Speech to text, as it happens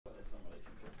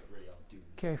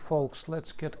Okay, folks,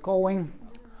 let's get going.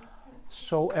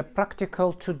 So a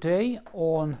practical today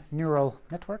on neural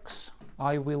networks.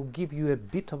 I will give you a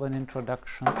bit of an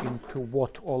introduction into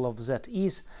what all of that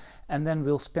is, and then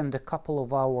we'll spend a couple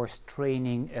of hours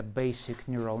training a basic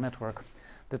neural network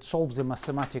that solves a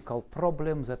mathematical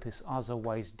problem that is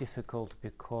otherwise difficult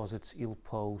because it's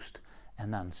ill-posed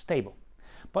and unstable.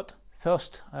 But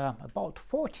first, about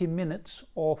 40 minutes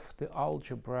of the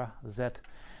algebra that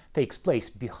takes place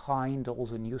behind all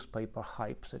the newspaper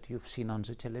hype that you've seen on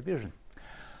the television.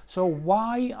 So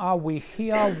why are we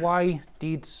here? Why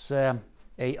did the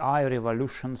AI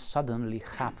revolution suddenly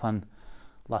happen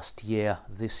last year,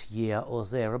 this year, or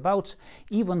thereabouts,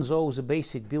 even though the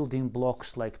basic building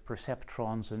blocks like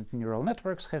perceptrons and neural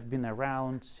networks have been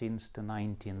around since the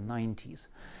 1990s?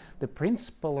 The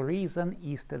principal reason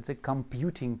is that the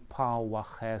computing power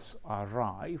has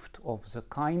arrived of the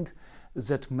kind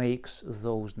that makes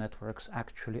those networks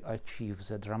actually achieve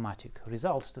the dramatic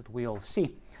results that we all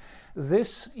see.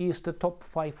 This is the top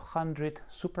 500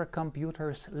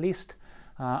 supercomputers list.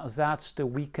 That's the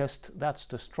weakest, that's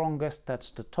the strongest,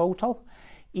 that's the total.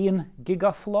 In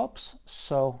gigaflops,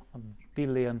 so a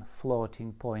billion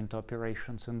floating point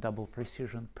operations in double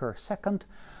precision per second,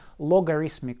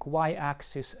 logarithmic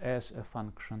y-axis as a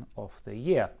function of the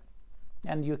year.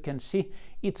 And you can see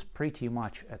it's pretty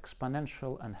much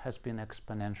exponential and has been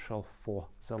exponential for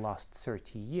the last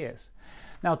 30 years.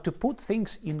 Now, to put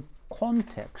things in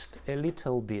context a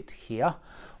little bit here,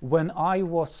 when I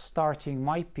was starting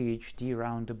my PhD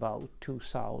around about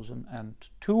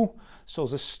 2002, so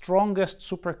the strongest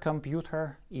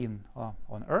supercomputer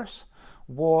on Earth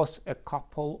was a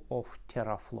couple of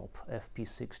teraflop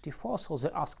FP64, so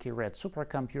the ASCII red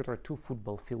supercomputer, 2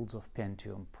 football fields of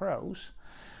Pentium Pros.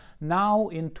 Now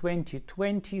in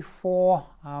 2024,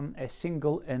 a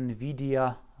single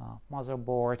NVIDIA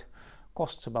motherboard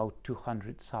costs about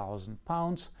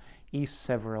 £200,000, is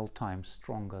several times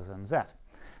stronger than that.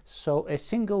 So a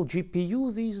single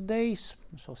GPU these days,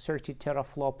 so 30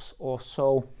 teraflops or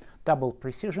so, double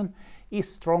precision,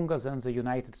 is stronger than the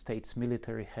United States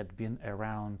military had been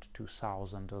around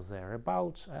 2000 or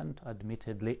thereabouts, and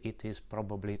admittedly it was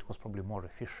probably more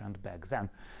efficient back then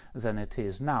than it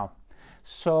is now.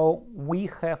 So we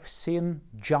have seen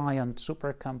giant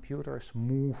supercomputers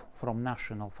move from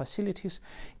national facilities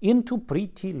into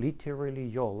pretty literally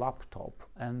your laptop,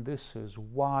 and this is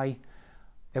why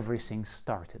everything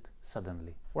started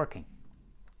suddenly working.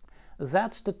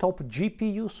 That's the top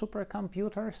GPU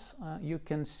supercomputers. You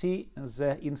can see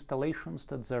the installations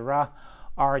that there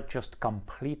are just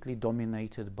completely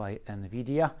dominated by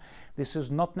NVIDIA. This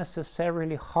is not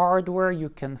necessarily hardware. You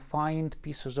can find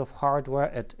pieces of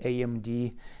hardware at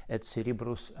AMD, at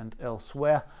Cerebrus, and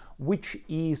elsewhere, which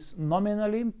is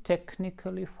nominally,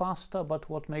 technically faster, but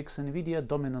what makes NVIDIA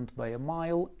dominant by a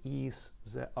mile is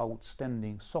the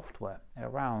outstanding software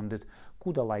around it,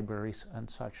 CUDA libraries and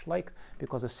such like,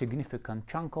 because a significant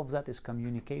chunk of that is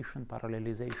communication,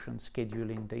 parallelization,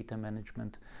 scheduling, data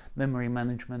management, memory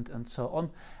management, and so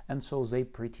on. And so they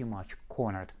pretty much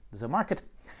cornered the market.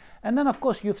 And then, of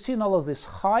course, you've seen all of this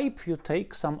hype. You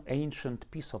take some ancient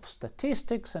piece of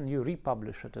statistics and you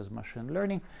republish it as machine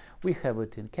learning. We have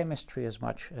it in chemistry as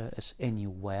much as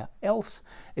anywhere else.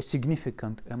 A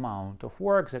significant amount of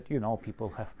work that, people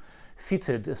have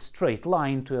fitted a straight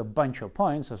line to a bunch of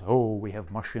points as, oh, we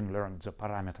have machine learned the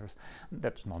parameters.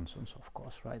 That's nonsense, of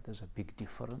course, right? There's a big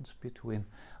difference between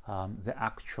the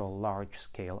actual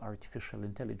large-scale artificial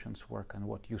intelligence work and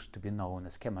what used to be known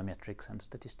as chemometrics and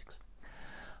statistics.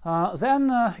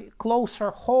 Then closer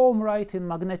home, right, in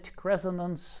magnetic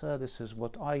resonance, this is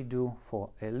what I do for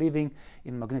a living,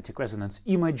 in magnetic resonance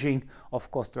imaging.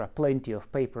 Of course, there are plenty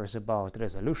of papers about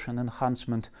resolution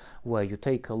enhancement, where you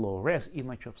take a low-res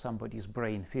image of somebody's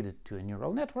brain, feed it to a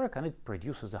neural network, and it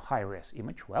produces a high-res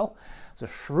image. Well, the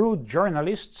shrewd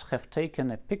journalists have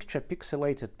taken a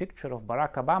pixelated picture of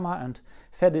Barack Obama and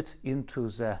fed it into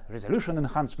the resolution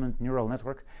enhancement neural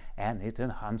network, and it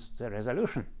enhanced the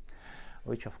resolution.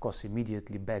 Which of course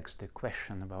immediately begs the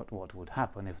question about what would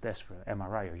happen if this were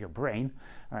MRI of your brain,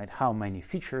 right? How many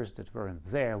features that weren't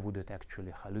there would it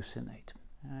actually hallucinate,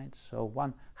 right? So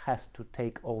one has to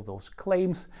take all those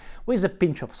claims with a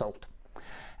pinch of salt.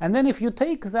 And then if you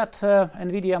take that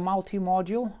NVIDIA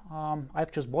multi-module,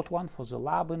 I've just bought one for the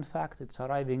lab, in fact, it's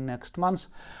arriving next month.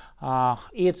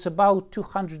 It's about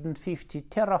 250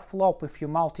 teraflop. If you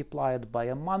multiply it by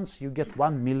a month, you get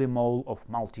 1 millimole of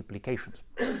multiplications.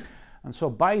 And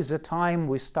so by the time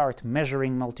we start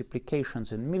measuring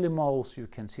multiplications in millimoles, you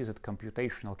can see that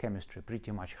computational chemistry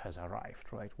pretty much has arrived,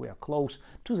 right? We are close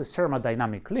to the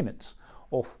thermodynamic limits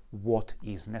of what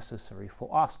is necessary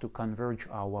for us to converge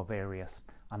our various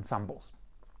ensembles.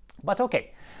 But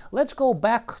okay, let's go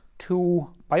back to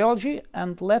biology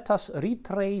and let us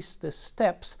retrace the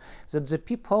steps that the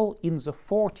people in the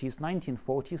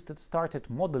 1940s that started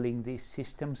modeling these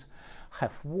systems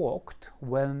have walked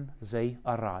when they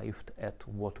arrived at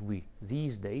what we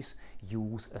these days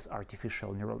use as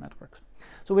artificial neural networks.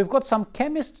 So we've got some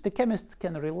chemists. The chemists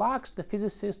can relax. The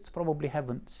physicists probably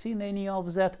haven't seen any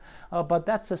of that, but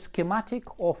that's a schematic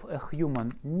of a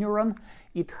human neuron.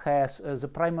 It has the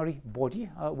primary body,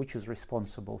 which is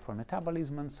responsible for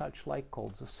metabolism and such like,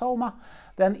 called the soma.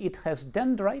 Then it has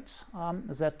dendrites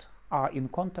that are in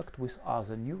contact with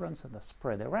other neurons and are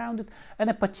spread around it, and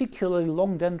a particularly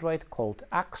long dendrite called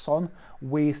axon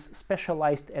with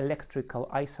specialized electrical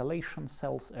isolation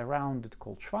cells around it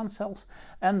called Schwann cells,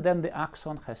 and then the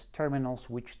axon has terminals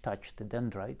which touch the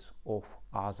dendrites of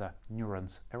other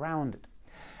neurons around it.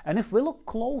 And if we look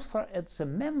closer at the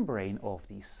membrane of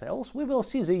these cells, we will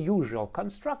see the usual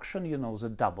construction, you know, the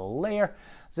double layer,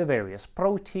 the various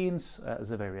proteins,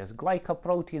 the various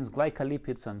glycoproteins,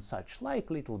 glycolipids and such like,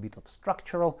 little bit of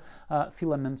structural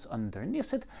filaments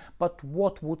underneath it. But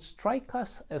what would strike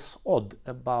us as odd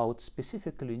about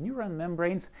specifically neuron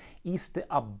membranes is the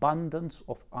abundance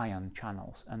of ion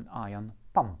channels and ion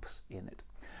pumps in it.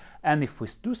 And if we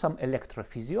do some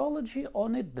electrophysiology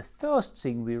on it, the first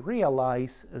thing we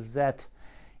realize is that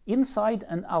inside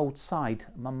and outside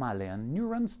mammalian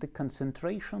neurons, the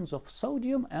concentrations of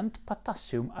sodium and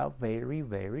potassium are very,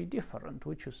 very different,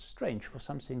 which is strange for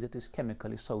something that is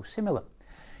chemically so similar.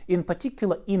 In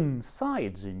particular,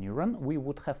 inside the neuron, we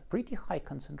would have pretty high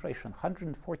concentration,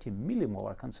 140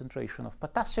 millimolar concentration of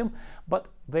potassium, but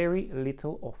very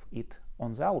little of it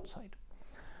on the outside.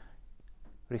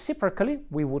 Reciprocally,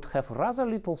 we would have rather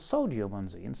little sodium on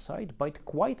the inside, but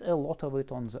quite a lot of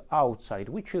it on the outside,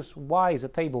 which is why the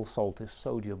table salt is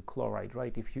sodium chloride,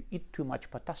 right? If you eat too much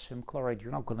potassium chloride,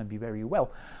 you're not going to be very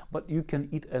well, but you can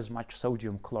eat as much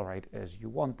sodium chloride as you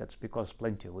want. That's because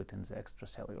plenty of it in the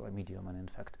extracellular medium, and in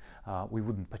fact, we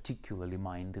wouldn't particularly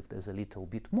mind if there's a little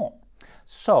bit more.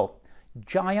 So,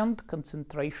 giant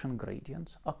concentration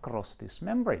gradients across this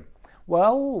membrane.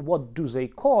 Well, what do they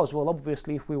cause? Well,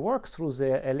 obviously, if we work through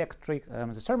the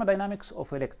the thermodynamics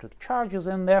of electric charges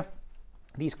in there,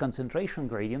 these concentration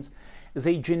gradients,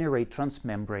 they generate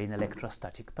transmembrane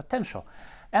electrostatic potential.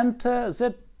 And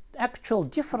the actual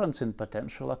difference in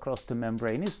potential across the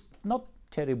membrane is not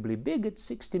terribly big. It's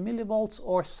 60 millivolts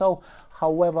or so.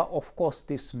 However, of course,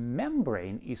 this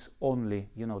membrane is only,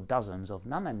 you know, dozens of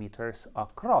nanometers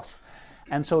across.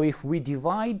 And so if we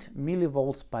divide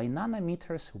millivolts by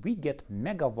nanometers, we get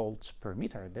megavolts per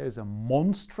meter. There is a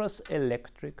monstrous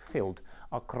electric field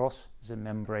across the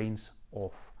membranes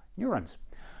of neurons.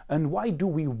 And why do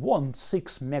we want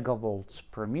 6 megavolts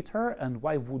per meter? And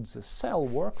why would the cell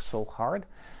work so hard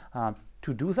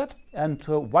to do that? And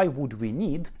why would we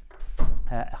need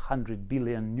 100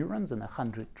 billion neurons and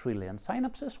 100 trillion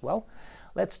synapses? Well,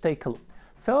 let's take a look.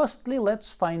 Firstly, let's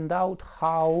find out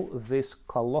how this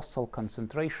colossal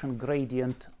concentration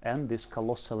gradient and this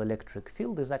colossal electric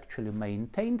field is actually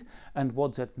maintained and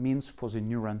what that means for the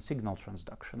neuron signal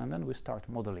transduction. And then we start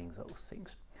modeling those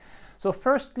things. So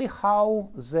firstly, how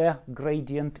the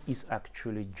gradient is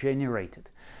actually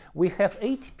generated. We have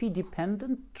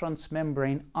ATP-dependent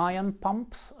transmembrane ion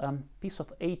pumps. A piece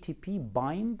of ATP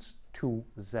binds to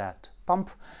that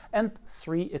pump and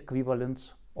 3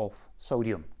 equivalents of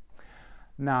sodium.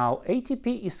 Now,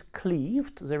 ATP is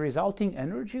cleaved. The resulting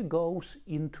energy goes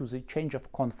into the change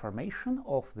of conformation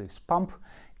of this pump.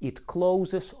 It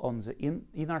closes on the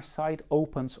inner side,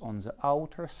 opens on the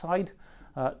outer side.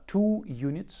 2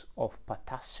 units of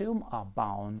potassium are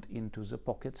bound into the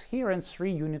pockets here, and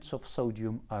 3 units of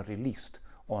sodium are released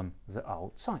on the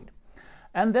outside.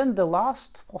 And then the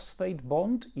last phosphate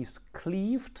bond is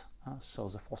cleaved, so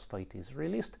the phosphate is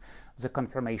released. The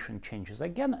conformation changes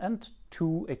again, and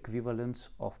 2 equivalents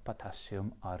of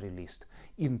potassium are released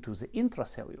into the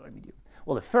intracellular medium.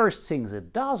 Well, the first thing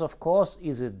it does, of course,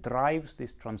 is it drives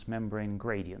these transmembrane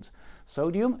gradients.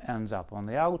 Sodium ends up on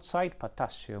the outside,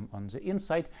 potassium on the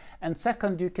inside. And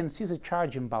second, you can see the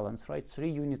charge imbalance, right? 3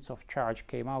 units of charge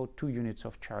came out, 2 units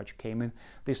of charge came in.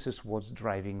 This is what's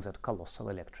driving that colossal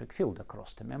electric field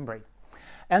across the membrane.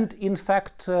 And in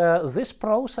fact, this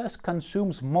process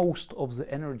consumes most of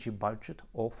the energy budget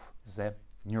of the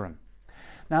neuron.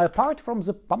 Now, apart from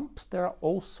the pumps, there are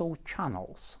also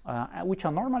channels, which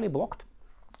are normally blocked.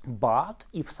 But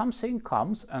if something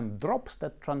comes and drops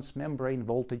that transmembrane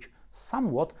voltage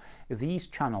somewhat, these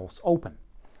channels open.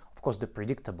 Of course, the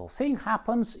predictable thing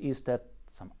happens is that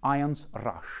some ions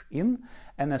rush in,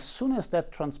 and as soon as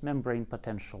that transmembrane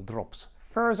potential drops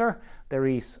further, there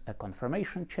is a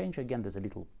conformation change. Again, there's a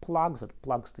little plug that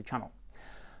plugs the channel.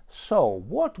 So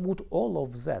what would all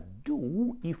of that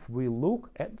do if we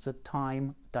look at the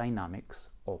time dynamics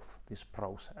of this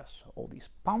process? All these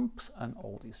pumps and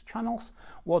all these channels,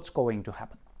 what's going to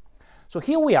happen? So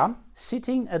here we are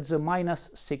sitting at the minus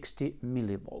 60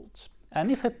 millivolts. And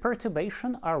if a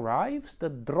perturbation arrives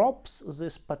that drops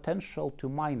this potential to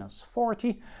minus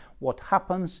 40, what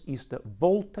happens is the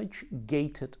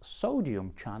voltage-gated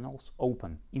sodium channels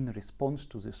open in response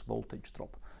to this voltage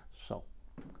drop. So,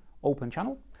 open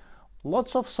channel,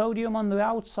 lots of sodium on the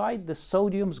outside, the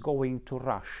sodium's going to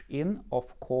rush in.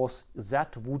 Of course,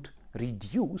 that would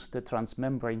reduce the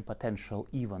transmembrane potential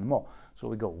even more. So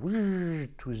we go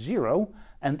to 0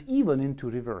 and even into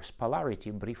reverse polarity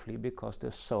briefly because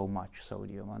there's so much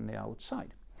sodium on the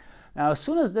outside. Now, as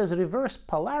soon as there's reverse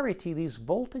polarity, these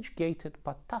voltage-gated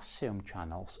potassium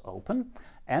channels open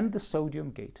and the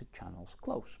sodium-gated channels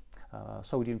close.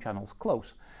 Sodium channels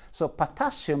close. So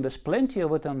potassium, there's plenty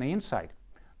of it on the inside.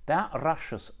 That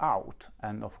rushes out,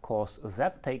 and of course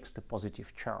that takes the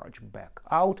positive charge back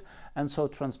out, and so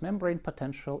transmembrane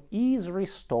potential is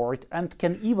restored and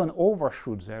can even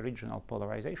overshoot the original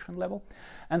polarization level.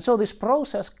 And so this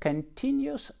process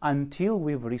continues until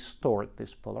we've restored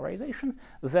this polarization.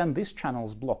 Then this channel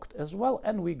is blocked as well,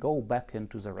 and we go back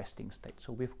into the resting state.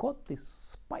 So we've got this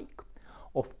spike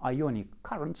of ionic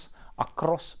currents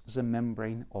across the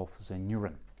membrane of the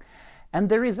neuron. And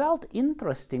the result,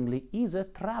 interestingly, is a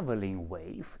traveling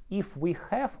wave. If we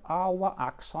have our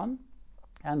axon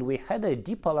and we had a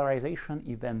depolarization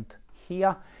event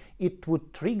here, it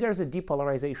would trigger the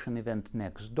depolarization event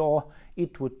next door,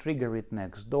 it would trigger it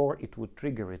next door, it would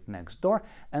trigger it next door,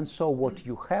 and so what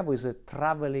you have is a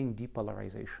traveling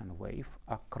depolarization wave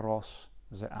across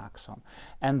the axon.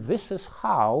 And this is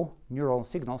how neural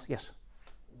signals, yes?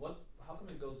 How come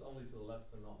it goes only to the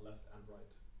left and not left and right?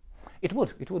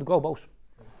 It would go both.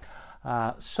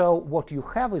 So what you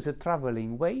have is a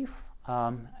traveling wave,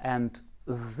 and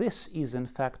this is in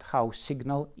fact how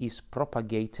signal is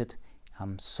propagated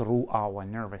through our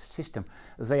nervous system.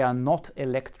 They are not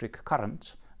electric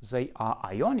currents, they are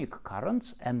ionic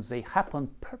currents, and they happen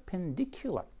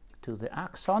perpendicular to the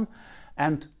axon,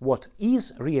 and what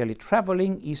is really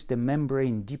traveling is the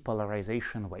membrane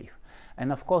depolarization wave.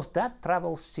 And of course that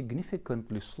travels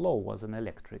significantly slower than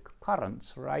electric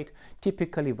currents, right?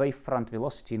 Typically wavefront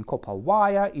velocity in copper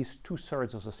wire is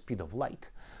 2/3 of the speed of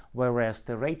light, whereas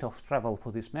the rate of travel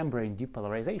for this membrane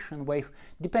depolarization wave,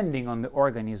 depending on the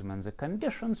organism and the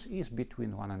conditions, is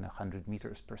between 1 and 100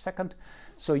 meters per second.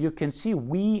 So you can see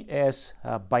we as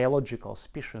a biological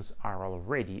species are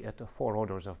already at a 4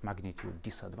 orders of magnitude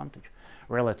disadvantage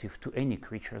relative to any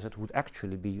creature that would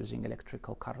actually be using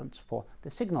electrical currents for the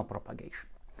signal propagation.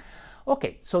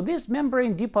 Okay, so this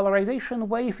membrane depolarization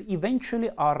wave eventually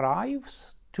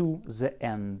arrives to the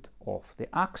end of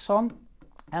the axon,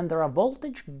 and there are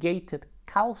voltage-gated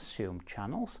calcium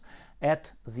channels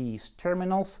at these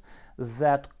terminals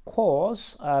that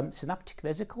cause synaptic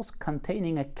vesicles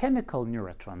containing a chemical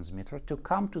neurotransmitter to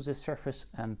come to the surface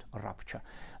and rupture.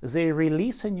 They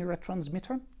release a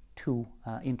neurotransmitter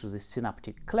into the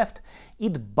synaptic cleft.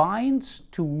 It binds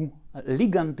to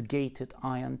ligand-gated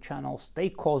ion channels. They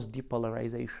cause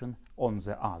depolarization on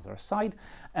the other side,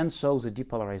 and so the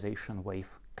depolarization wave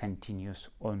continues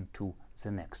on to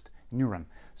the next neuron.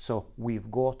 So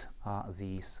we've got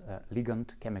these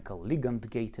chemical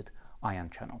ligand-gated ion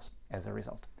channels as a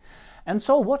result. And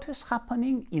so what is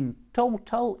happening in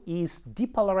total is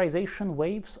depolarization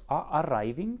waves are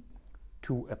arriving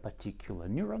to a particular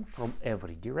neuron from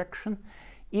every direction.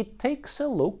 It takes a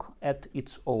look at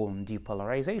its own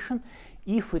depolarization.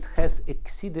 If it has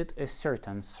exceeded a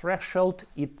certain threshold,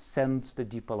 it sends the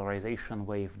depolarization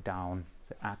wave down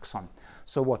the axon.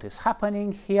 So what is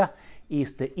happening here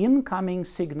is the incoming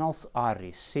signals are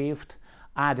received,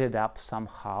 added up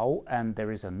somehow, and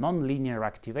there is a nonlinear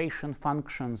activation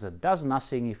function that does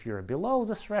nothing if you're below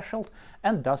the threshold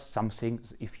and does something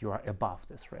if you are above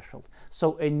the threshold.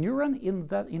 So a neuron,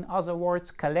 in other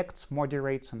words, collects,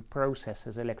 moderates, and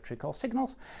processes electrical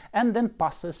signals and then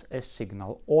passes a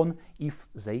signal on if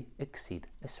they exceed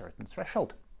a certain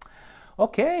threshold.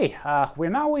 Okay, we're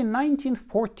now in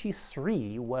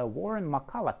 1943, where Warren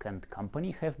McCulloch and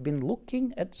company have been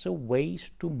looking at the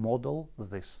ways to model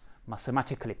this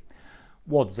mathematically.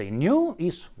 What they knew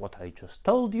is what I just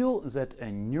told you, that a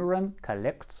neuron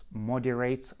collects,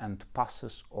 moderates, and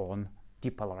passes on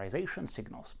depolarization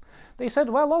signals. They said,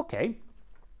 well, okay,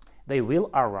 they will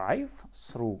arrive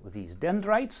through these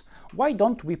dendrites. Why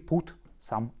don't we put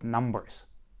some numbers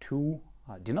to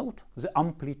denote the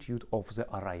amplitude of the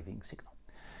arriving signal.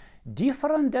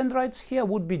 Different dendrites here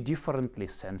would be differently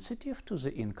sensitive to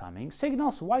the incoming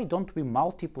signals. Why don't we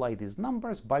multiply these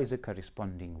numbers by the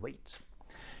corresponding weights?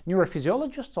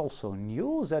 Neurophysiologists also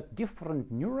knew that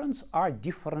different neurons are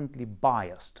differently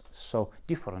biased, so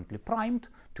differently primed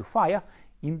to fire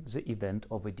in the event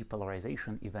of a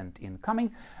depolarization event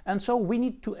incoming, and so we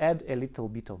need to add a little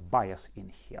bit of bias in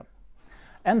here.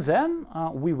 And then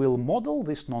we will model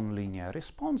this nonlinear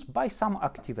response by some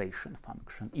activation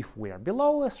function. If we are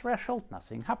below a threshold,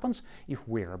 nothing happens. If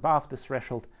we are above the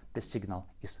threshold, the signal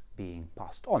is being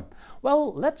passed on.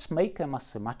 Well, let's make a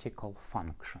mathematical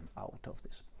function out of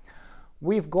this.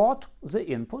 We've got the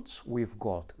inputs, we've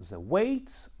got the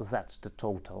weights, that's the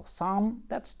total sum,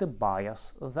 that's the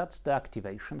bias, that's the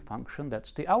activation function,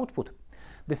 that's the output.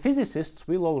 The physicists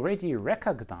will already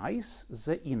recognize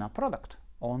the inner product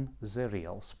on the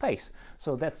real space.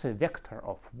 So that's a vector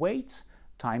of weights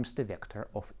times the vector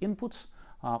of inputs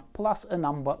plus a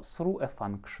number through a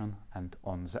function and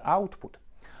on the output.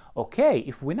 Okay,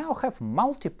 if we now have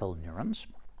multiple neurons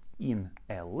in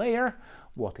a layer,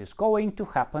 what is going to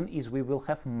happen is we will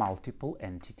have multiple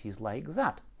entities like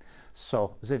that.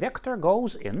 So the vector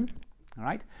goes in,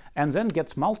 right, and then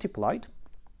gets multiplied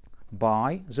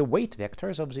by the weight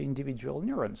vectors of the individual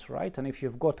neurons, right? And if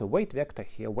you've got a weight vector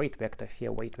here, weight vector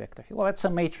here, weight vector here, well, that's a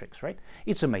matrix, right?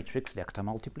 It's a matrix vector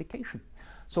multiplication.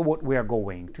 So what we are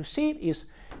going to see is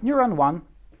neuron 1,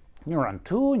 neuron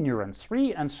 2, neuron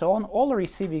 3, and so on, all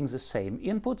receiving the same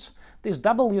inputs. This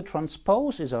W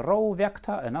transpose is a row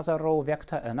vector, another row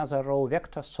vector, another row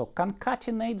vector, so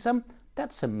concatenate them.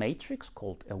 That's a matrix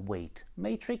called a weight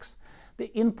matrix.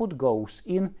 The input goes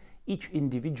in. Each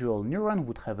individual neuron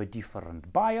would have a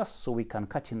different bias, so we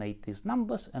concatenate these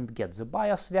numbers and get the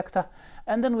bias vector,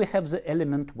 and then we have the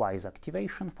element-wise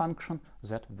activation function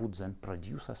that would then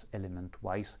produce us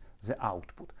element-wise the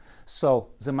output.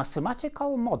 So the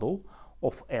mathematical model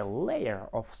of a layer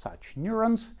of such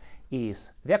neurons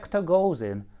is vector goes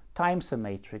in times a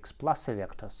matrix plus a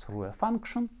vector through a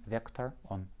function, vector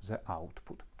on the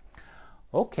output.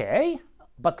 Okay.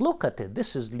 But look at it,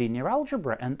 this is linear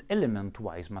algebra, and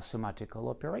element-wise mathematical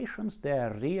operations, they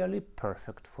are really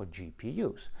perfect for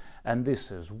GPUs. And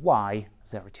this is why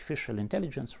the artificial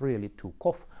intelligence really took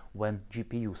off when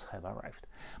GPUs have arrived.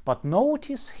 But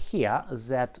notice here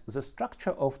that the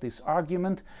structure of this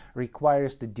argument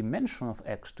requires the dimension of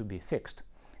x to be fixed.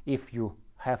 If you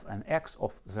have an x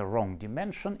of the wrong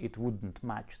dimension, it wouldn't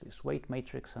match this weight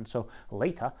matrix, and so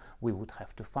later we would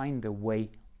have to find a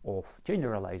way of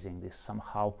generalizing this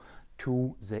somehow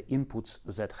to the inputs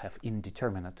that have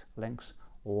indeterminate lengths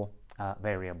or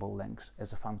variable lengths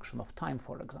as a function of time,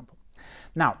 for example.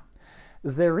 Now,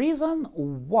 the reason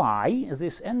why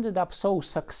this ended up so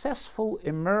successful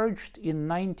emerged in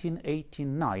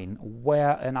 1989,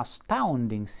 where an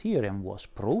astounding theorem was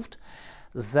proved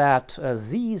that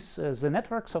the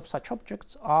networks of such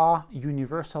objects are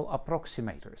universal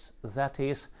approximators. That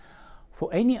is,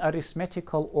 for any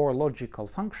arithmetical or logical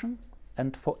function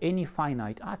and for any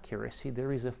finite accuracy,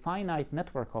 there is a finite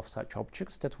network of such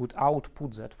objects that would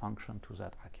output that function to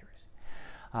that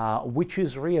accuracy, which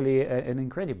is really an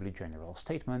incredibly general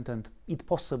statement, and it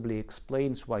possibly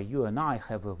explains why you and I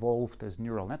have evolved as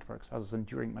neural networks rather than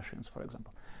Turing machines, for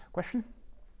example. Question?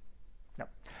 No.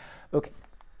 Okay.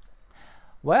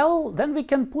 Well, then we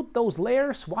can put those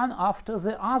layers one after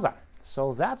the other.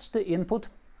 So that's the input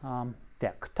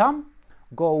vector.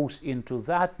 Goes into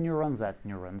that neuron, that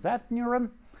neuron, that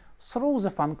neuron, through the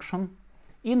function,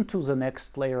 into the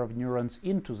next layer of neurons,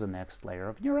 into the next layer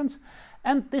of neurons,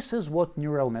 and this is what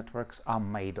neural networks are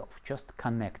made of, just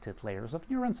connected layers of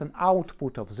neurons, and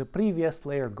output of the previous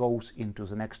layer goes into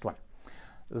the next one.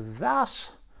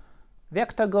 Thus,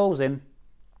 vector goes in,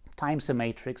 times a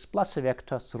matrix plus a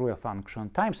vector through a function,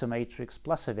 times a matrix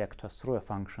plus a vector through a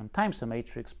function, times a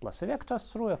matrix plus a vector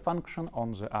through a function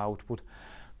on the output.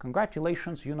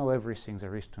 Congratulations, you know everything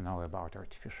there is to know about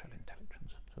artificial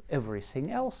intelligence. So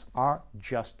everything else are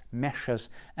just meshes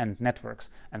and networks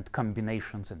and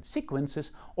combinations and sequences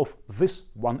of this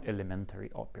one elementary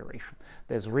operation.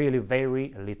 There's really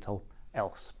very little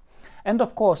else. And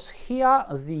of course, here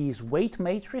these weight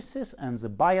matrices and the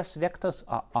bias vectors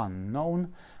are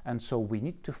unknown, and so we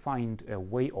need to find a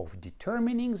way of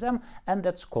determining them, and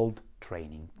that's called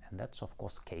training. And that's of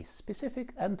course case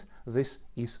specific, and this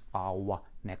is our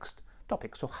next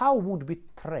topic. So how would we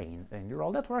train a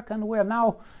neural network? And we're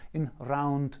now in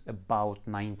round about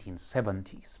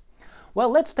 1970s. Well,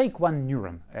 let's take one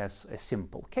neuron as a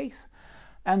simple case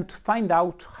and find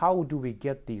out how do we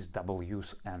get these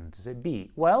W's and the B.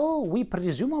 Well, we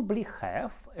presumably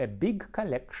have a big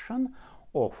collection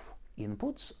of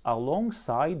inputs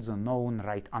alongside the known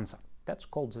right answer. That's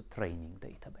called the training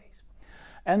database.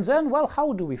 And then, well,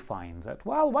 how do we find that?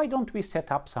 Well, why don't we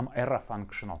set up some error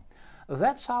functional?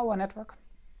 That's our network.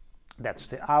 That's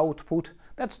the output.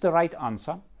 That's the right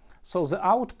answer. So the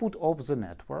output of the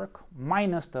network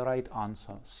minus the right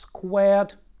answer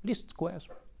squared, least squares,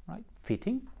 right,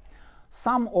 fitting.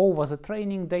 Sum over the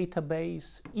training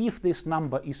database. If this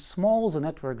number is small, the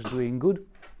network's doing good.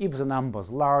 If the number's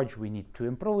large, we need to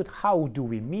improve it. How do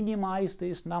we minimize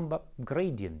this number?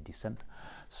 Gradient descent.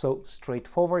 So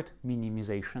straightforward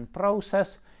minimization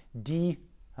process. D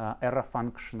error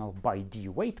functional by D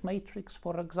weight matrix,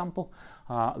 for example.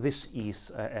 This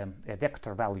is a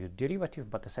vector valued derivative,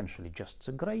 but essentially just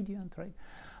the gradient, right?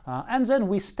 And then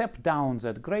we step down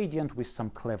that gradient with some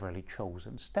cleverly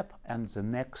chosen step, and the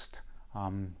next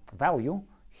value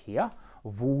here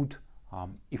would,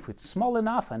 if it's small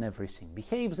enough and everything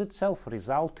behaves itself,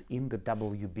 result in the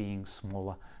W being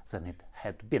smaller than it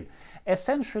had been.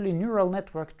 Essentially, neural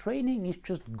network training is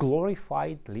just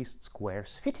glorified least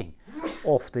squares fitting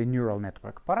of the neural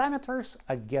network parameters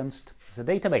against the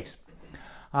database.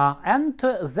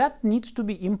 That needs to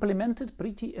be implemented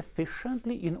pretty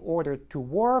efficiently in order to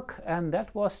work, and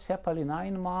that was Seppälin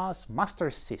Ainmaa's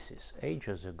master's thesis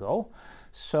ages ago.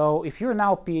 So if you're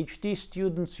now PhD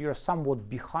students, you're somewhat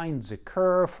behind the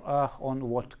curve on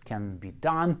what can be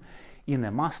done in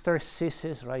a master's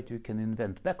thesis, right? You can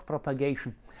invent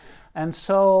backpropagation. And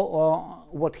so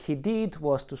what he did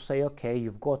was to say, okay,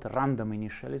 you've got random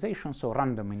initialization, so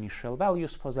random initial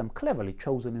values for them, cleverly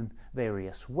chosen in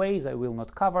various ways. I will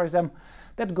not cover them.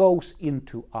 That goes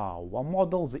into our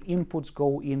model. The inputs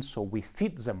go in, so we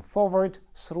feed them forward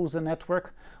through the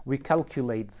network. We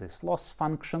calculate this loss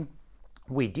function.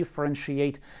 We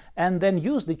differentiate and then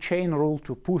use the chain rule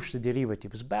to push the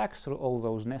derivatives back through all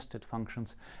those nested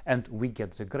functions, and we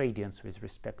get the gradients with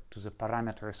respect to the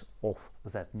parameters of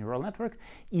that neural network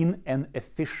in an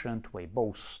efficient way,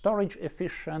 both storage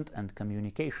efficient and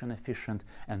communication efficient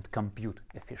and compute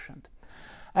efficient.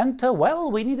 And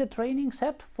well, we need a training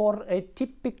set for a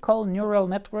typical neural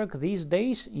network. These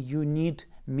days you need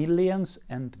millions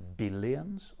and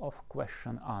billions of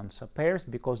question-answer pairs,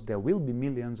 because there will be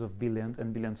millions of billions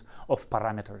and billions of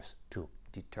parameters to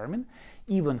determine.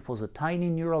 Even for the tiny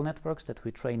neural networks that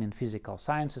we train in physical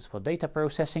sciences for data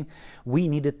processing, we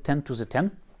needed 10 to the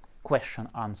 10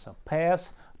 question-answer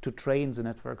pairs to train the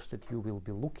networks that you will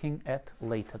be looking at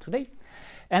later today.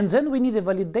 And then we need a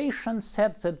validation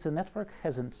set that the network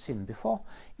hasn't seen before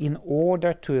in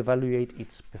order to evaluate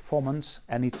its performance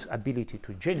and its ability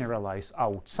to generalize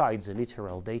outside the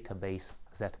literal database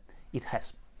that it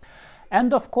has.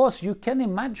 And of course, you can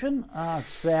imagine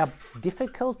the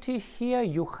difficulty here.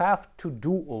 You have to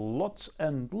do lots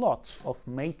and lots of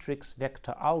matrix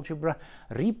vector algebra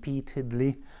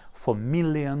repeatedly for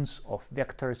millions of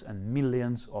vectors and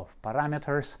millions of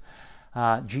parameters.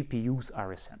 GPUs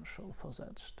are essential for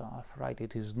that stuff, right?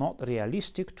 It is not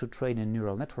realistic to train a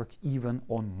neural network even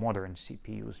on modern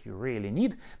CPUs. You really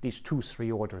need these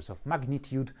 2-3 orders of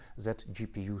magnitude that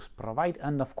GPUs provide.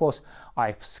 And of course,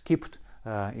 I've skipped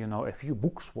a few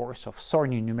books worth of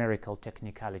thorny numerical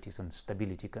technicalities and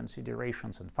stability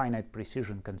considerations and finite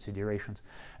precision considerations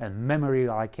and memory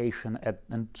allocation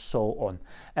and so on.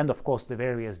 And of course the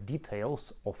various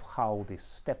details of how this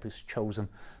step is chosen.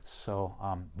 So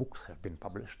books have been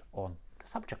published on the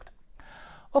subject.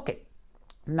 Okay,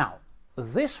 now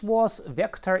this was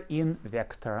vector in,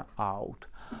 vector out.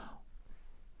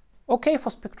 Okay, for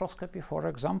spectroscopy, for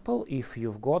example, if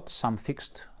you've got some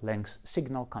fixed length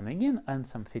signal coming in and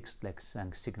some fixed length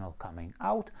signal coming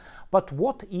out, but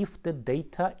what if the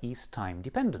data is time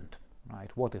dependent, right?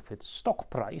 What if it's stock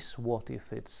price? What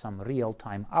if it's some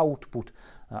real-time output,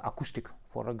 acoustic,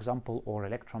 for example, or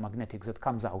electromagnetic that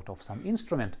comes out of some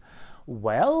instrument?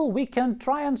 Well, we can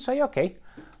try and say, okay,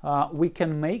 we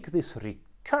can make this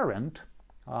recurrent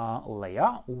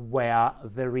layer where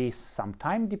there is some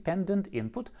time-dependent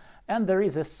input and there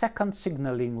is a second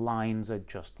signaling line that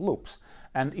just loops.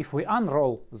 And if we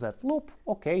unroll that loop,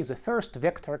 okay, the first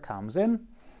vector comes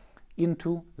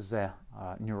into the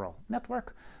neural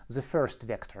network. The first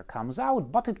vector comes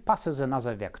out, but it passes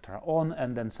another vector on,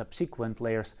 and then subsequent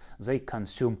layers, they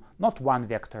consume not one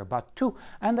vector but two,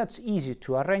 and that's easy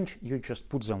to arrange. You just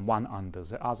put them one under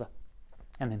the other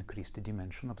and increase the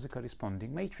dimension of the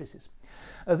corresponding matrices.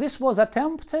 This was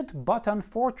attempted, but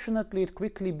unfortunately it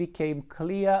quickly became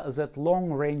clear that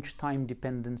long-range time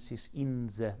dependencies in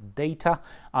the data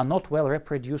are not well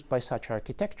reproduced by such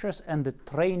architectures, and the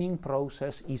training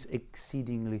process is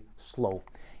exceedingly slow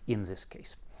in this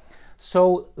case.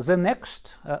 So the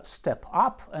next step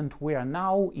up, and we are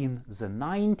now in the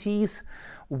 90s,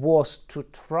 was to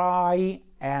try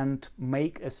and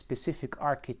make a specific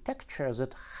architecture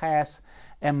that has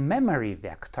a memory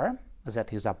vector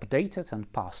that is updated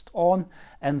and passed on,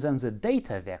 and then the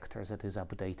data vector that is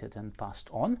updated and passed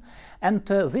on. And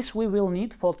this we will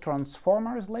need for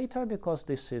transformers later, because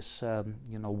this is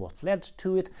you know, what led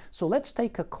to it. So let's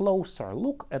take a closer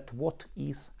look at what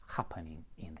is happening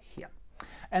in here.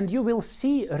 And you will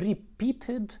see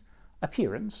repeated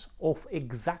appearance of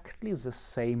exactly the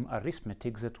same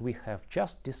arithmetic that we have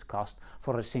just discussed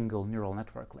for a single neural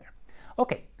network layer.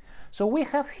 Okay, so we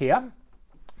have here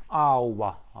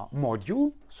our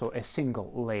module, so a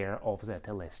single layer of that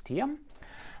LSTM,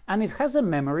 and it has a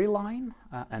memory line,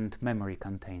 and memory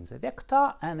contains a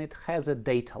vector, and it has a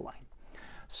data line.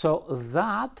 So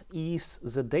that is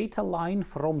the data line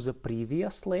from the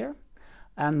previous layer,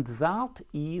 and that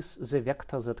is the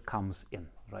vector that comes in,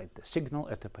 right, the signal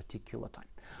at a particular time.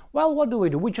 Well, what do?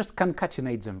 We just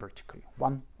concatenate them vertically,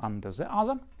 one under the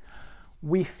other.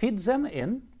 We feed them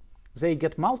in. They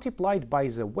get multiplied by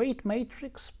the weight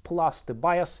matrix plus the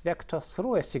bias vector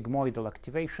through a sigmoidal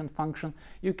activation function.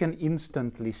 You can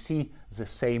instantly see the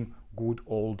same good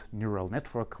old neural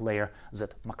network layer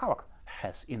that McCulloch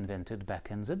has invented back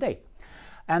in the day.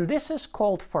 And this is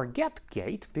called forget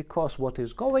gate, because what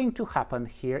is going to happen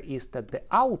here is that the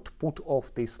output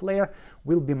of this layer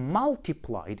will be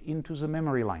multiplied into the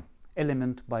memory line,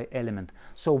 element by element.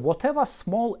 So whatever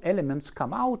small elements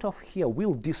come out of here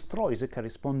will destroy the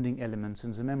corresponding elements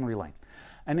in the memory line.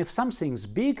 And if something's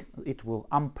big, it will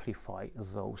amplify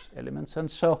those elements. And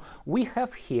so we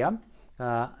have here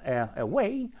a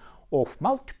way of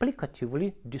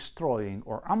multiplicatively destroying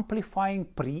or amplifying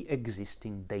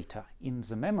pre-existing data in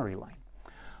the memory line.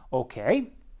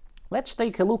 Okay, let's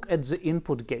take a look at the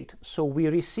input gate. So we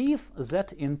receive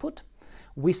that input,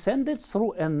 we send it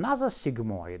through another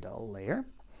sigmoidal layer,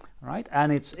 right?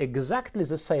 And it's exactly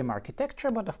the same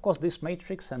architecture, but of course this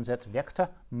matrix and that vector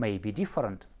may be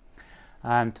different.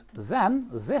 And then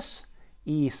this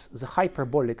is the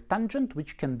hyperbolic tangent,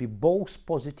 which can be both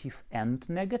positive and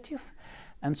negative.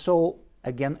 And so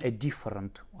again, a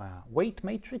different weight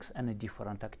matrix and a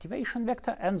different activation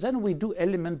vector, and then we do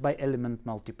element by element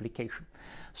multiplication.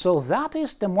 So that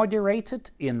is the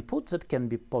moderated input that can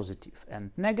be positive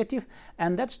and negative,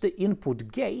 and that's the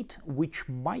input gate, which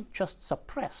might just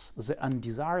suppress the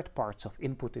undesired parts of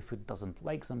input if it doesn't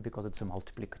like them, because it's a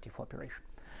multiplicative operation.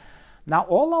 Now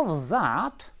all of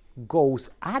that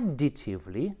goes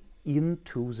additively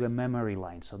into the memory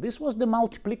line. So this was the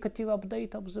multiplicative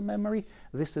update of the memory,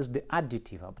 this is the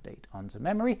additive update on the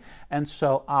memory, and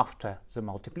so after the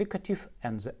multiplicative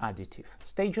and the additive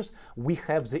stages, we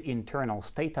have the internal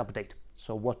state update.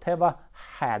 So whatever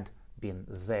had been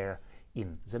there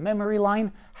in the memory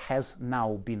line has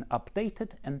now been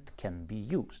updated and can be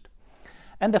used.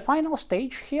 And the final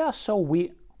stage here, so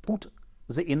we put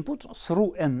the input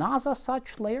through another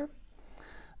such layer.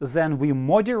 Then we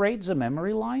moderate the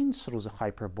memory line through the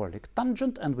hyperbolic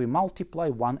tangent, and we multiply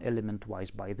one element twice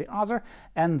by the other,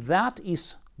 and that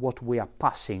is what we are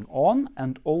passing on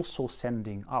and also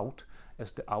sending out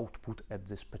as the output at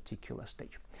this particular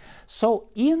stage. So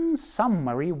in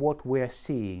summary, what we're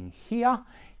seeing here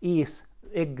is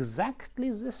exactly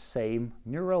the same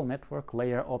neural network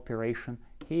layer operation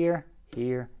here,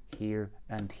 here, here,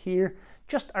 and here,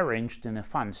 just arranged in a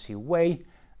fancy way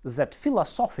that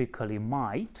philosophically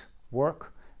might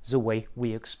work the way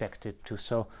we expect it to.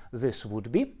 So this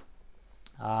would be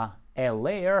a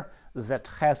layer that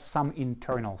has some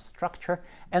internal structure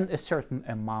and a certain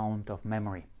amount of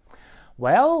memory.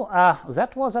 Well,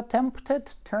 that was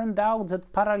attempted. Turned out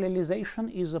that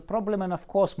parallelization is a problem, and of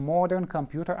course modern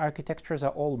computer architectures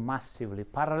are all massively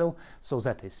parallel, so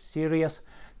that is serious.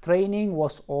 Training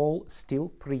was all still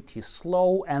pretty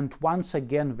slow, and once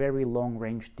again very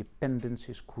long-range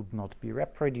dependencies could not be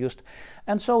reproduced.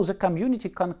 And so the community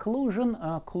conclusion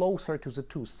closer to the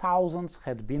 2000s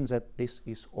had been that this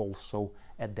is also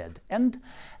a dead end.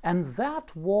 And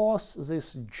that was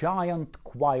this giant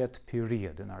quiet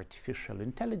period in artificial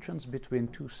intelligence between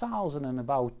 2000 and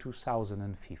about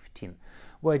 2015,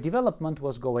 where development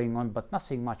was going on but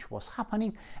nothing much was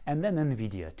happening, and then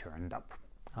NVIDIA turned up.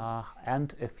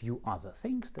 And a few other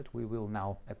things that we will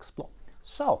now explore.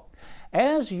 So,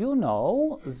 as you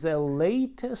know, the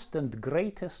latest and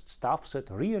greatest stuff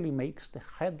that really makes the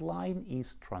headline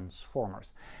is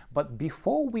transformers. But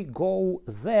before we go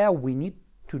there, we need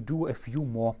to do a few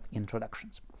more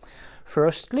introductions.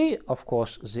 Firstly, of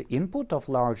course, the input of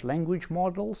large language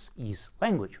models is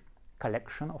language,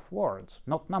 collection of words,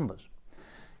 not numbers.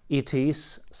 It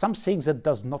is something that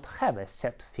does not have a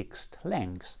set fixed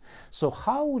length. So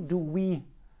how do we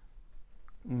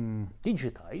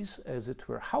digitize, as it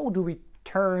were? How do we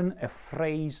turn a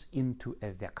phrase into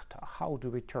a vector? How do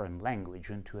we turn language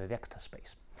into a vector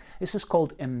space? This is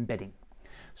called embedding.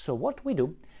 So what we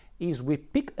do is we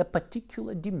pick a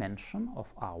particular dimension of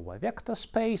our vector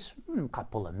space. A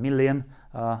couple of million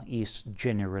is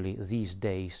generally these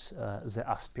days the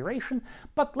aspiration,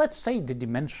 but let's say the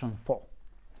dimension 4.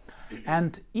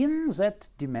 And in that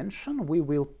dimension we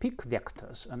will pick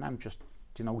vectors, and I'm just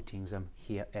denoting them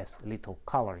here as little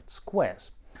colored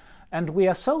squares. And we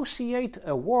associate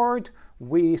a word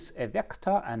with a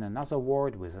vector and another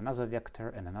word with another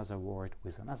vector and another word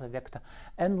with another vector.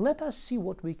 And let us see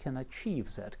what we can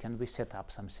achieve that. Can we set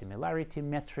up some similarity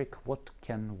metric? What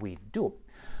can we do?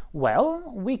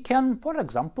 Well, we can, for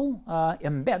example,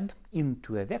 embed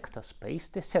into a vector space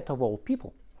the set of all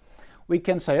people. We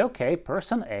can say, okay,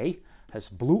 person A has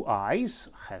blue eyes,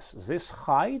 has this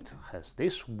height, has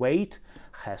this weight,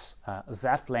 has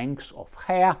that length of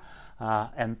hair,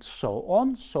 and so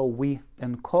on. So we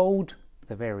encode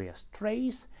the various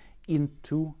traits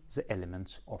into the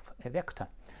elements of a vector.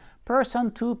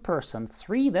 Person 2, person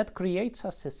 3, that creates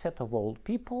us a set of all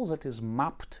people that is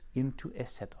mapped into a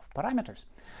set of parameters.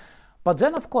 But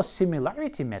then, of course,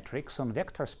 similarity metrics on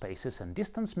vector spaces and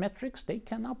distance metrics, they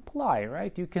can apply,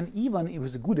 right? You can even,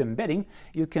 with a good embedding,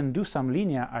 you can do some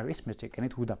linear arithmetic and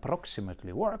it would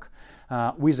approximately work.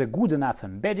 With a good enough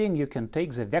embedding, you can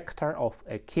take the vector of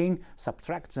a king,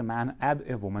 subtract the man, add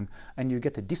a woman, and you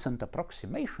get a decent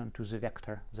approximation to the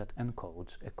vector that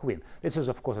encodes a queen. This is,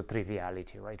 of course, a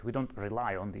triviality, right? We don't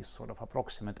rely on this sort of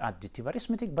approximate additive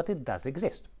arithmetic, but it does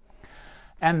exist.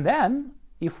 And then,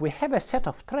 if we have a set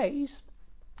of traits,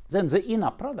 then the inner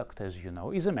product, as you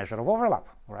know, is a measure of overlap,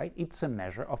 right? It's a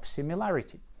measure of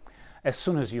similarity. As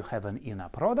soon as you have an inner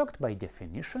product, by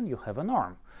definition, you have a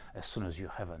norm. As soon as you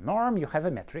have a norm, you have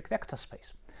a metric vector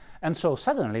space. And so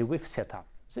suddenly we've set up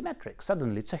the metric.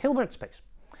 Suddenly it's a Hilbert space,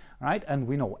 right? And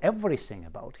we know everything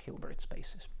about Hilbert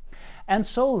spaces. And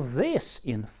so this,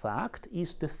 in fact,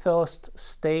 is the first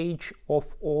stage of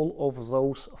all of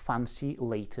those fancy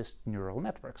latest neural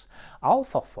networks.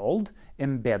 AlphaFold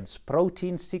embeds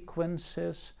protein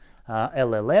sequences,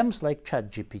 LLMs like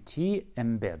ChatGPT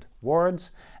embed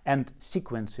words and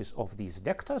sequences of these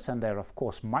vectors, and they're of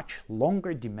course much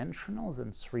longer dimensional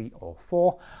than 3 or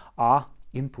 4, are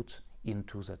inputs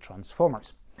into the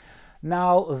transformers.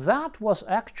 Now, that was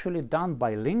actually done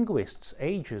by linguists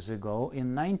ages ago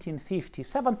in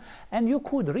 1957, and you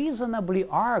could reasonably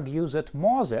argue that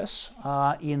Moses,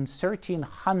 in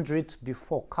 1300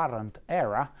 before current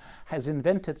era, has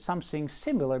invented something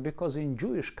similar, because in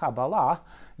Jewish Kabbalah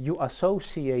you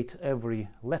associate every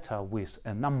letter with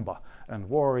a number, and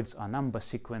words are number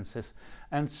sequences.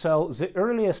 And so the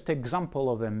earliest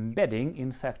example of embedding,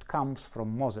 in fact, comes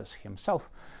from Moses himself.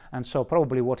 And so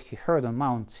probably what he heard on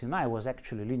Mount Sinai was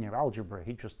actually linear algebra.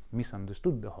 He just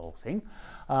misunderstood the whole thing.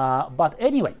 But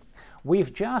anyway,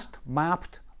 we've just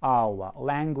mapped our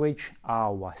language,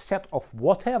 our set of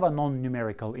whatever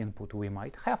non-numerical input we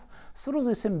might have, through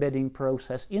this embedding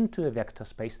process into a vector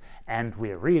space, and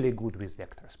we're really good with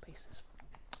vector spaces.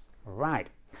 Right.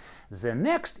 The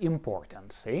next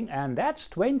important thing, and that's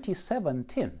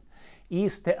 2017,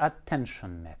 is the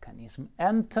attention mechanism.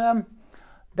 And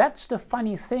that's the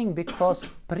funny thing, because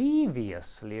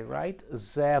previously, right,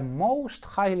 the most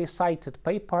highly cited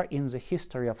paper in the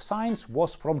history of science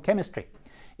was from chemistry.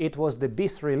 It was the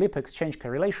B3-Lip exchange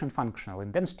correlation functional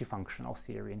and density functional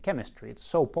theory in chemistry. It's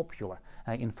so popular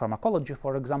in pharmacology,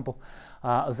 for example,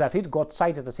 that it got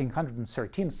cited, I think,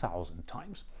 113,000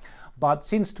 times. But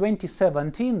since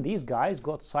 2017, these guys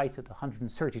got cited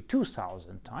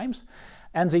 132,000 times,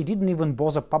 and they didn't even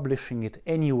bother publishing it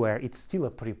anywhere. It's still a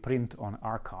preprint on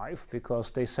archive,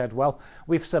 because they said, well,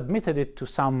 we've submitted it to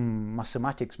some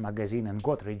mathematics magazine and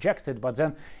got rejected, but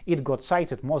then it got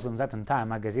cited more than that entire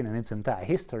magazine and its entire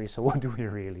history, so what do we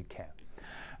really care?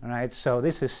 All right, so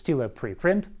this is still a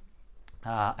preprint,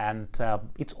 and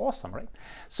it's awesome, right?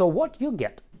 So what you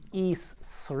get is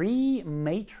 3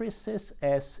 matrices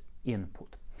as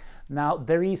input. Now,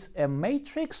 there is a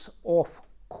matrix of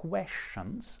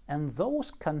questions, and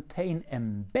those contain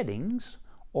embeddings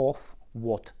of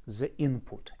what the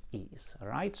input is,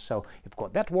 right? So you've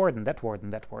got that word and that word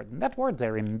and that word and that word.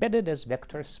 They're embedded as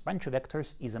vectors. Bunch of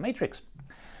vectors is a matrix.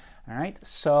 All right,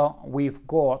 so we've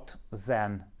got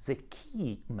then the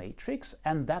key matrix,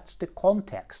 and that's the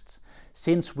context.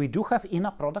 Since we do have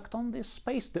inner product on this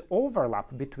space, the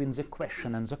overlap between the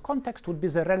question and the context would be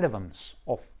the relevance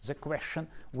of the question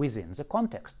within the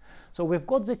context. So we've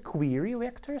got the query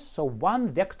vectors, so 1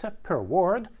 vector per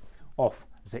word of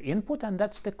the input, and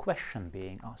that's the question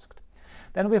being asked.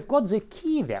 Then we've got the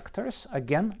key vectors,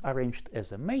 again arranged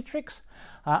as a matrix,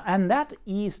 and that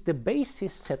is the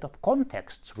basis set of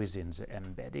contexts within the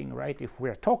embedding, right? If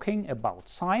we're talking about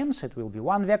science, it will be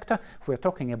one vector. If we're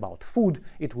talking about food,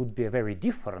 it would be a very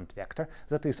different vector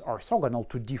that is orthogonal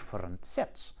to different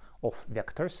sets of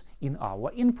vectors in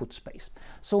our input space.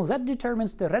 So that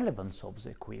determines the relevance of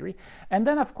the query. And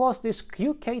then, of course, this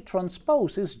QK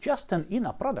transpose is just an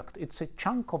inner product. It's a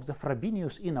chunk of the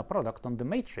Frobenius inner product on the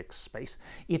matrix space.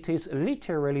 It is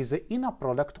literally the inner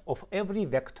product of every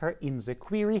vector in the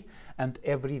query and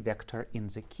every vector in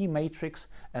the key matrix,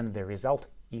 and the result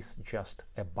is just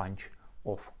a bunch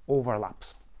of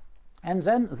overlaps. And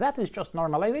then that is just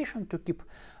normalization to keep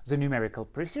the numerical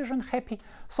precision happy.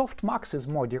 Softmax is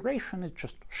moderation, it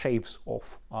just shaves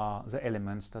off the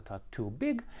elements that are too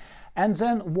big. And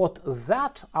then what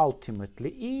that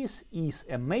ultimately is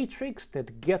a matrix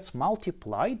that gets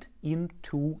multiplied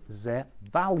into the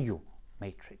value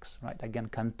matrix, right? Again,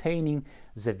 containing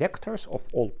the vectors of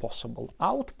all possible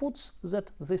outputs that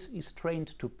this is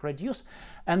trained to produce.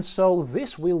 And so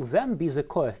this will then be the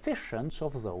coefficients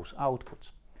of those outputs.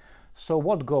 So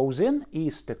what goes in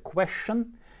is the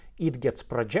question, it gets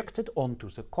projected onto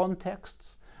the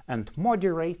contexts and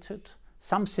moderated,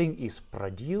 something is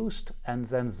produced, and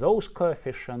then those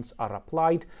coefficients are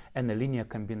applied, and a linear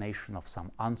combination of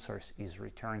some answers is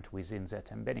returned within that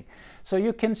embedding. So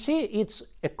you can see it's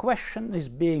a question is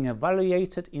being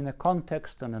evaluated in a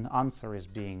context, and an answer is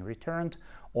being returned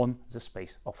on the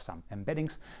space of some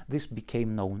embeddings. This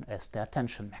became known as the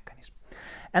attention mechanism.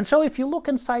 And so if you look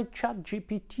inside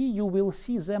ChatGPT, you will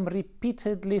see them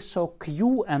repeatedly. So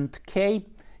Q and K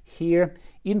here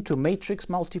into matrix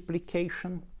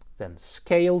multiplication, then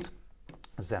scaled,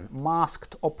 then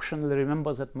masked optionally.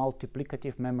 Remember that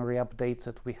multiplicative memory updates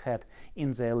that we had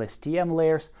in the LSTM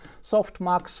layers,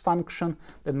 softmax function,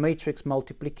 then matrix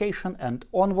multiplication and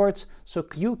onwards. So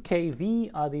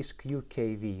QKV are these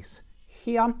QKVs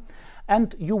here.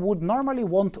 And you would normally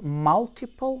want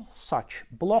multiple such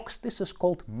blocks. This is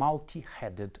called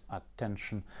multi-headed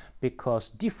attention, because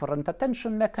different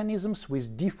attention mechanisms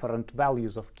with different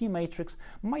values of key matrix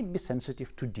might be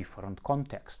sensitive to different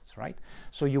contexts, right?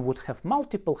 So you would have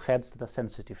multiple heads that are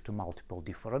sensitive to multiple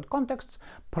different contexts,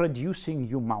 producing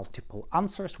you multiple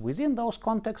answers within those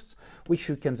contexts, which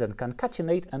you can then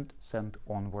concatenate and send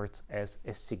onwards as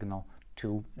a signal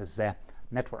to the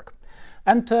network.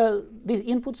 And these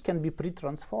inputs can be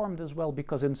pre-transformed as well,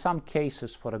 because in some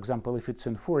cases, for example, if it's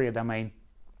in Fourier domain,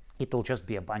 it'll just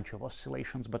be a bunch of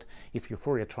oscillations, but if you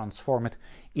Fourier transform it,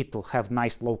 it'll have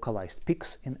nice localized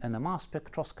peaks in NMR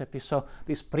spectroscopy. So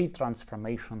these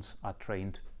pre-transformations are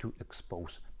trained to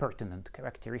expose pertinent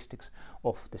characteristics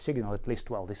of the signal, at least.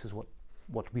 Well, this is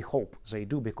what we hope they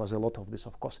do, because a lot of this,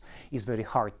 of course, is very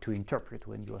hard to interpret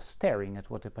when you are staring at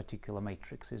what a particular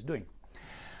matrix is doing.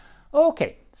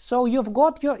 Okay, so you've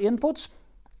got your inputs,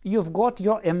 you've got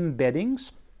your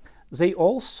embeddings. They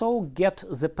also get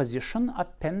the position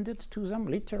appended to them,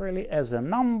 literally as a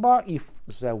number, if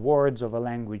the words of a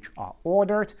language are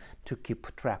ordered, to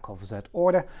keep track of that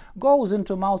order. Goes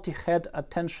into multi-head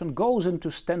attention, goes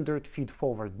into standard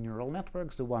feed-forward neural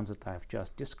networks, the ones that I've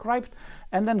just described,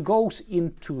 and then goes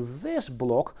into this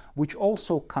block, which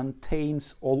also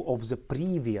contains all of the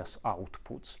previous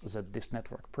outputs that this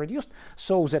network produced,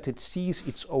 so that it sees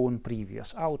its own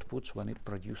previous outputs when it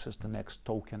produces the next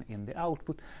token in the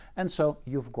output. And so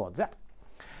you've got that.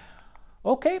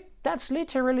 Okay, that's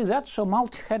literally that. So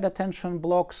multi-head attention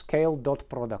block, scale dot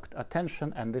product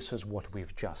attention, and this is what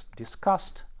we've just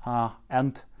discussed.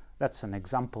 And that's an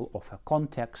example of a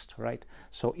context, right?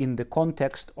 So in the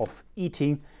context of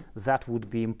eating, that would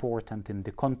be important. In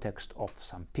the context of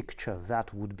some picture,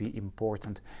 that would be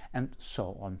important, and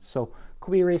so on. So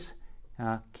queries,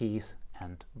 keys,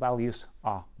 and values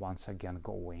are once again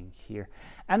going here.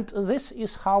 And this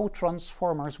is how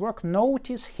transformers work.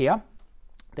 Notice here,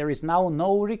 there is now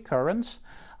no recurrence.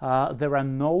 There are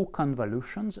no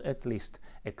convolutions, at least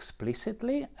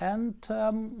explicitly. And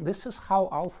this is how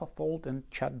AlphaFold and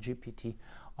ChatGPT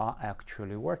are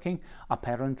actually working.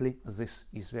 Apparently, this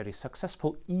is very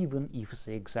successful, even if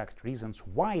the exact reasons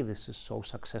why this is so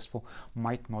successful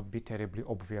might not be terribly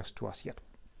obvious to us yet.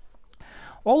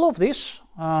 All of this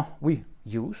we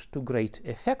use to great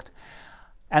effect,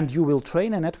 and you will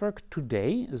train a network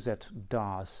today that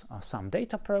does some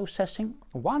data processing.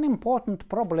 One important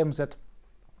problem that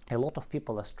a lot of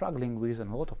people are struggling with,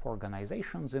 and a lot of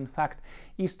organizations, in fact,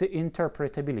 is the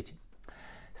interpretability.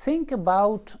 Think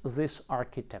about this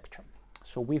architecture.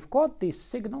 So we've got these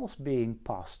signals being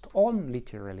passed on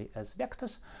literally as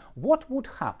vectors. What would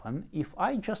happen if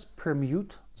I just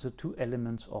permute the two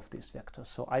elements of this vector?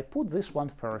 So I put this one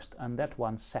first and that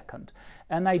one second,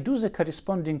 and I do the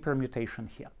corresponding permutation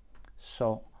here.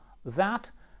 So that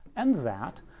and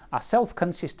that are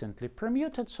self-consistently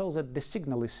permuted so that the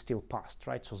signal is still passed,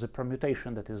 right? So the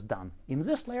permutation that is done in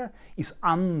this layer is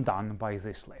undone by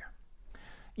this layer.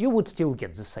 You would still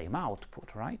get the same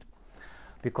output, right?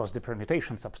 Because the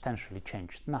permutation substantially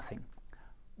changed nothing.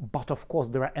 But of course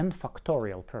there are n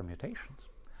factorial permutations.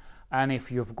 And if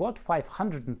you've got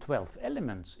 512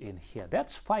 elements in here,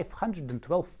 that's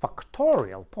 512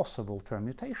 factorial possible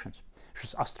permutations, which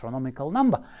is an astronomical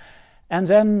number. And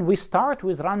then we start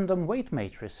with random weight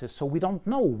matrices, so we don't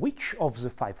know which of the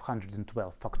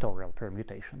 512 factorial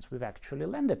permutations we've actually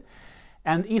landed.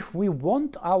 And if we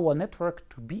want our network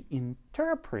to be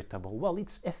interpretable, well,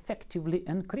 it's effectively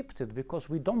encrypted because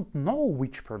we don't know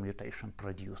which permutation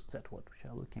produced that what we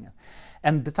are looking at.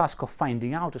 And the task of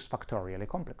finding out is factorially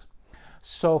complex.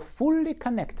 So fully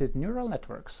connected neural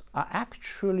networks are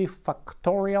actually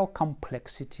factorial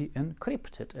complexity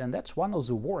encrypted, and that's one of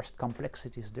the worst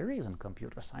complexities there is in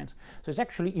computer science. So it's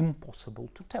actually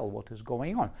impossible to tell what is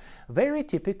going on. Very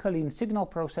typically in signal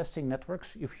processing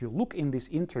networks, if you look in these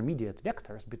intermediate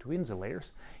vectors between the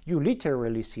layers, you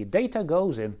literally see data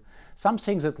goes in,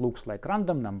 something that looks like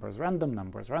random numbers, random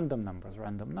numbers, random numbers,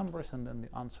 random numbers, and then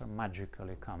the answer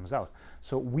magically comes out.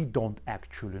 So we don't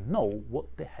actually know what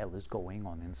the hell is going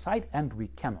on inside, and we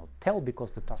cannot tell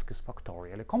because the task is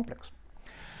factorially complex.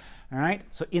 All right,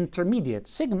 so intermediate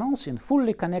signals in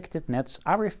fully connected nets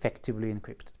are effectively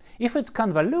encrypted. If it's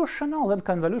convolutional, then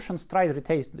convolution stride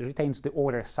retains the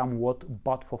order somewhat,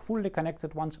 but for fully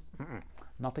connected ones,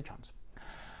 not a chance.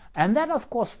 And that, of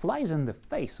course, flies in the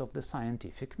face of the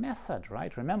scientific method,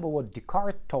 right? Remember what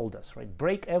Descartes told us, right?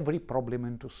 Break every problem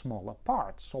into smaller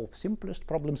parts, solve simplest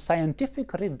problems. Scientific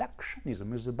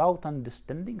reductionism is about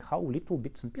understanding how little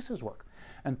bits and pieces work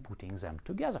and putting them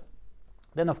together.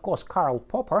 Then, of course, Karl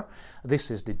Popper,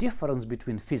 this is the difference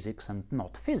between physics and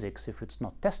not physics. If it's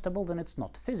not testable, then it's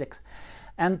not physics.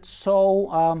 And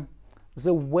so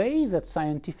the way that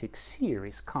scientific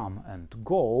theories come and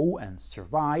go and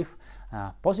survive,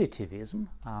 positivism,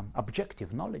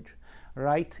 objective knowledge,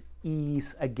 right,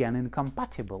 is again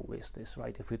incompatible with this,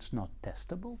 right? If it's not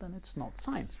testable, then it's not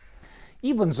science.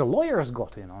 Even the lawyers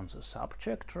got in on the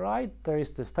subject, right? There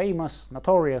is the famous,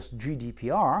 notorious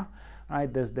GDPR,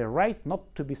 right? There's the right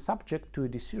not to be subject to a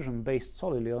decision based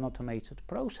solely on automated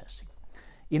processing.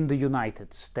 In the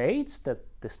United States, that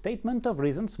the statement of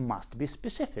reasons must be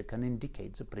specific and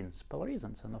indicate the principal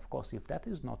reasons. And of course, if that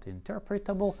is not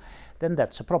interpretable, then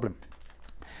that's a problem.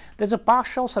 There's a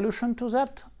partial solution to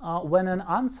that. When an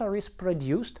answer is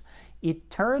produced, it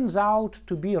turns out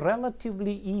to be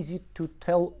relatively easy to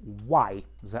tell why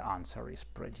the answer is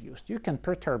produced. You can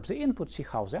perturb the input, see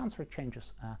how the answer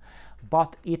changes,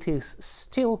 but it is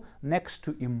still next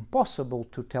to impossible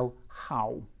to tell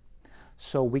how.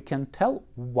 So we can tell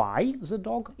why the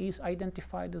dog is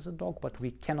identified as a dog, but we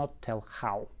cannot tell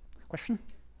how. Question?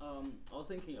 I was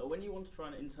thinking, when you want to try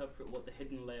and interpret what the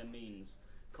hidden layer means,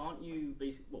 can't you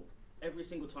basically, well, every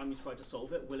single time you try to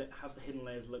solve it, will it have the hidden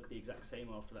layers look the exact same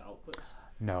after the outputs?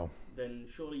 No. Then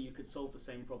surely you could solve the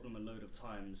same problem a load of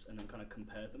times and then kind of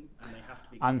compare them, and they have to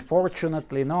be...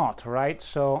 Unfortunately not, right?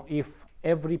 So if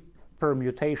every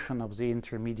permutation of the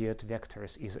intermediate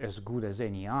vectors is as good as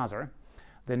any other,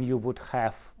 then you would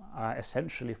have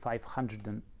essentially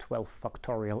 512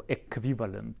 factorial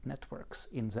equivalent networks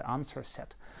in the answer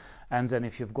set. And then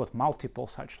if you've got multiple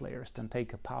such layers, then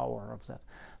take a power of that.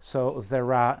 So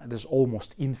there's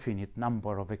almost infinite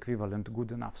number of equivalent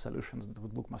good enough solutions that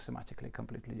would look mathematically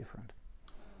completely different.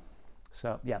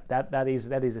 So yeah, that is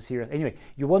a serious. Anyway,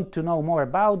 you want to know more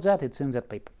about that? It's in that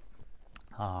paper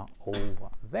over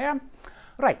there.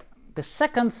 Right. The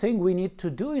second thing we need to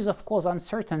do is, of course,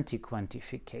 uncertainty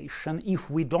quantification. If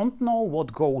we don't know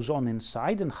what goes on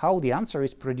inside and how the answer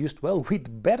is produced, well,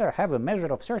 we'd better have a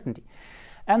measure of certainty.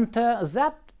 And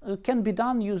that can be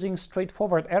done using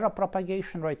straightforward error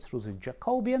propagation right through the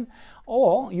Jacobian,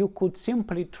 or you could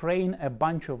simply train a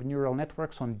bunch of neural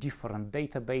networks on different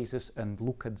databases and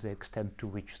look at the extent to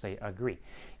which they agree.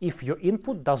 If your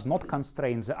input does not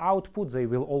constrain the output, they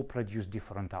will all produce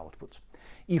different outputs.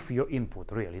 If your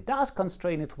input really does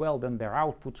constrain it well, then their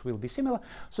outputs will be similar.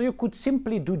 So you could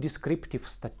simply do descriptive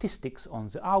statistics on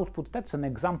the output. That's an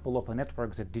example of a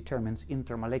network that determines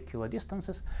intermolecular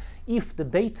distances. If the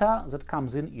data that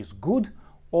comes in is good,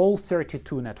 all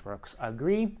 32 networks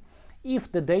agree.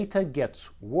 If the data gets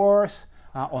worse,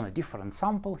 on a different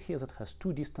sample here that has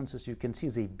two distances, you can see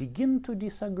they begin to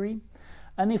disagree.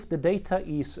 And if the data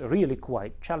is really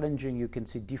quite challenging, you can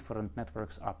see different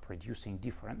networks are producing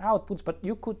different outputs, but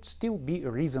you could still be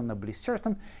reasonably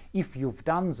certain if you've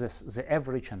done the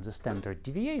average and the standard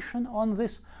deviation on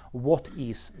this, what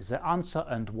is the answer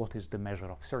and what is the measure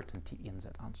of certainty in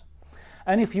that answer.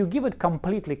 And if you give it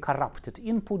completely corrupted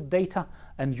input data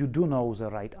and you do know the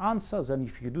right answer, then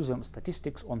if you do some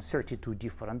statistics on 32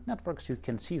 different networks, you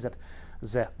can see that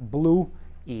the blue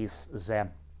is the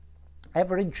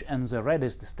average and the red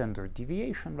is the standard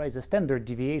deviation, right? The standard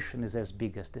deviation is as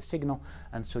big as the signal,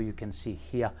 and so you can see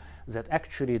here that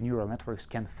actually neural networks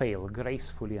can fail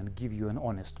gracefully and give you an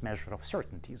honest measure of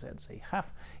certainty that they have.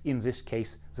 In this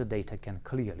case, the data can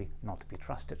clearly not be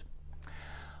trusted.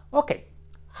 Okay,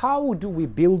 how do we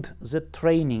build the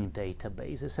training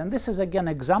databases? And this is again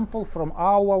an example from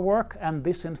our work, and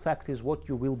this in fact is what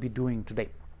you will be doing today.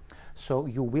 So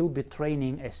you will be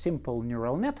training a simple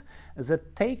neural net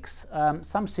that takes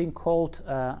something called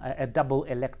a double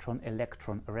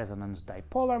electron-electron resonance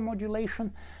dipolar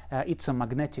modulation. It's a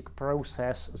magnetic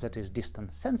process that is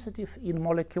distance sensitive in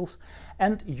molecules,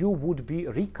 and you would be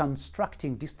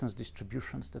reconstructing distance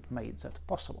distributions that made that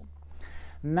possible.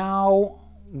 Now,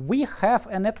 we have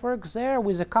a network there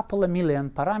with a couple of million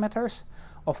parameters.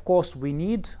 Of course, we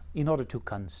need, in order to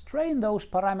constrain those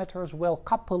parameters, well, a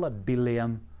couple of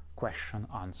billion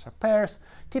question-answer pairs.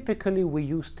 Typically, we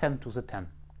use 10 to the 10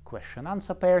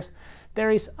 question-answer pairs.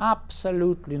 There is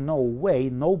absolutely no way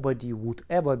nobody would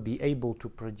ever be able to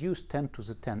produce 10 to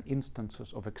the 10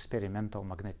 instances of experimental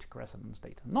magnetic resonance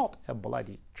data. Not a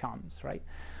bloody chance, right?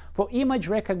 For image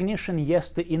recognition,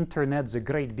 yes, the internet, the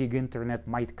great big internet,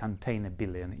 might contain 1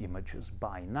 billion images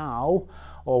by now,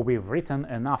 or we've written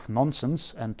enough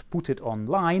nonsense and put it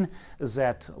online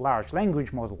that large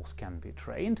language models can be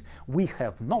trained. We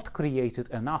have not created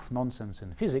enough nonsense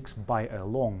in physics by a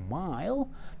long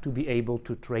mile to be able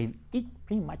to train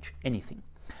pretty much anything.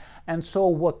 And so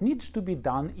what needs to be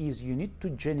done is you need to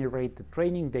generate the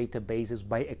training databases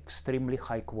by extremely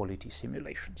high quality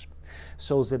simulations.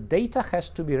 So the data has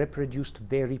to be reproduced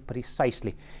very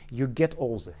precisely. You get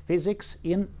all the physics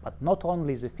in, but not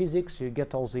only the physics, you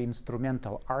get all the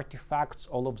instrumental artifacts,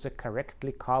 all of the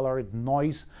correctly colored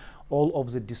noise, all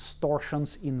of the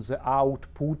distortions in the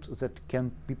output that can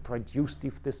be produced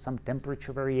if there's some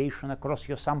temperature variation across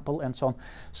your sample and so on.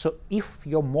 So if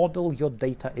you model your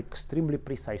data extremely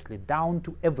precisely down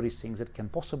to everything that can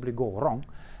possibly go wrong,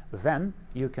 then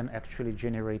you can actually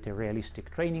generate a realistic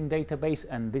training database,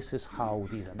 and this is how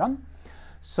these are done.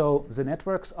 So the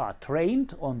networks are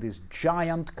trained on this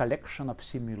giant collection of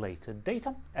simulated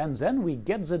data, and then we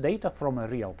get the data from a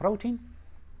real protein.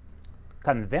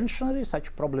 Conventionally,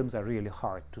 such problems are really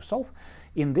hard to solve.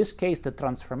 In this case, the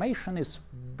transformation is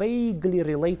vaguely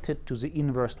related to the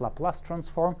inverse Laplace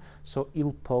transform, so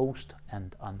ill-posed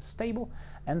and unstable,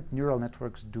 and neural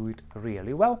networks do it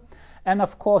really well. And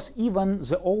of course, even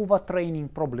the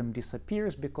overtraining problem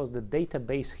disappears because the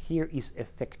database here is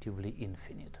effectively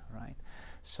infinite, right?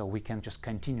 So we can just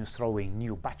continue throwing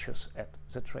new batches at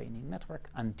the training network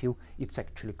until it's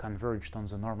actually converged on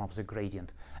the norm of the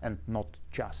gradient and not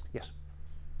just, yes?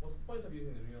 What's the point of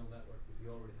using the neural network if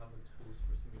you already have the tools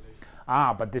for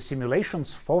simulation? But the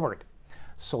simulation's forward.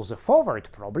 So the forward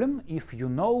problem, if you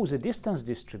know the distance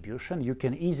distribution, you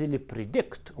can easily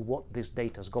predict what this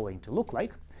data is going to look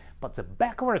like, but the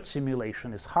backward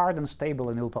simulation is hard and stable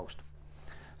and ill-posed.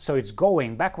 So it's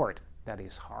going backward that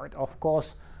is hard. Of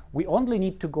course, we only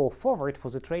need to go forward for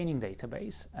the training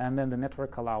database, and then the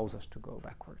network allows us to go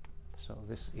backward. So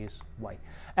this is why.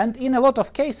 And in a lot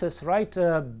of cases, right,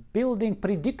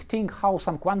 predicting how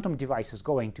some quantum device is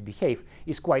going to behave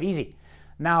is quite easy.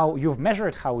 Now you've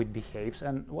measured how it behaves,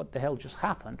 and what the hell just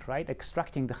happened, right?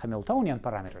 Extracting the Hamiltonian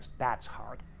parameters, that's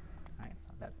hard. Right?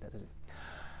 That is it.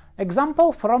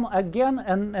 Example from, again,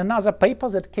 another paper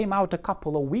that came out a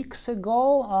couple of weeks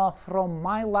ago from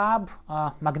my lab,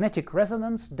 magnetic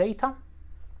resonance data.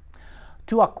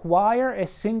 To acquire a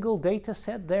single data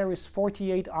set, there is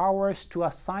 48 hours. To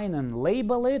assign and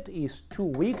label it is 2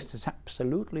 weeks. There's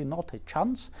absolutely not a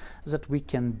chance that we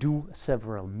can do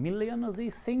several million of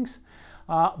these things.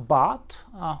 But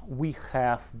we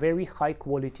have very high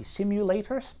quality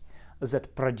simulators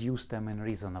that produce them in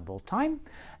reasonable time.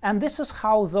 And this is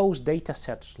how those data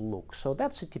sets look. So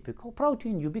that's a typical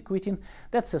protein, ubiquitin.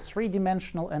 That's a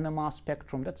 3-dimensional NMR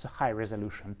spectrum. That's a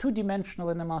high-resolution 2-dimensional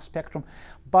NMR spectrum.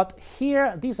 But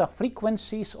here, these are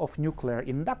frequencies of nuclear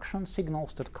induction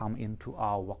signals that come into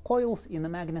our coils in a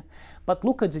magnet. But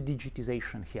look at the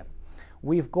digitization here.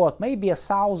 we've got maybe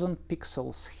 1,000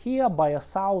 pixels here by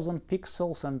 1,000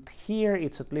 pixels, and here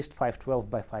it's at least 512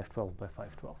 by 512 by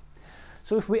 512.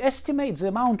 So if we estimate the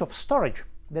amount of storage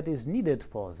that is needed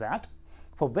for that,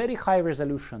 for very high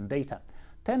resolution data,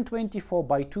 1024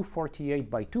 by 248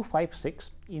 by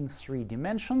 256 in 3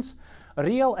 dimensions,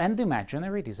 real and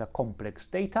imaginary, these are complex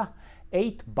data,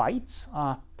 8 bytes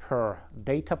per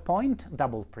data point,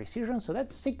 double precision, so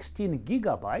that's 16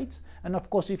 gigabytes, and of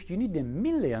course if you need 1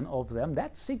 million of them,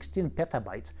 that's 16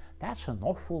 petabytes. That's an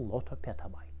awful lot of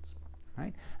petabytes,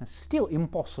 right? And still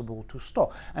impossible to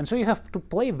store. And so you have to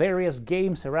play various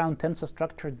games around tensor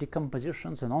structure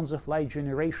decompositions and on-the-fly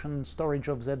generation and storage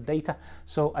of that data.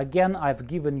 So again, I've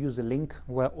given you the link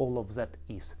where all of that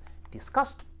is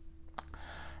discussed.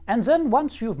 And then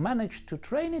once you've managed to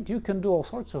train it, you can do all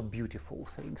sorts of beautiful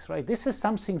things, right? This is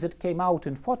something that came out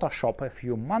in Photoshop a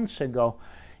few months ago.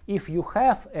 If you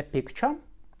have a picture,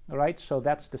 right, so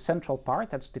that's the central part,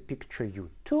 that's the picture you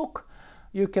took,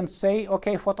 you can say,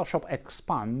 okay, Photoshop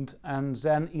expand, and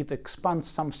then it expands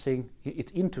something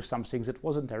into something that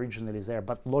wasn't originally there,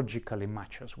 but logically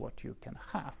matches what you can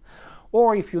have.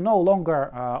 Or if you no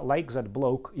longer like that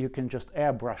bloke, you can just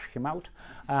airbrush him out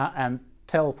and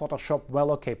tell Photoshop,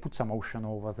 well, okay, put some ocean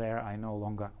over there, I no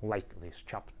longer like this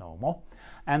chap no more.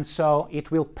 And so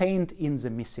it will paint in the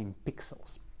missing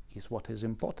pixels, is what is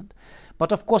important.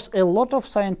 But of course, a lot of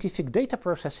scientific data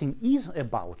processing is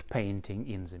about painting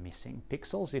in the missing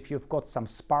pixels. If you've got some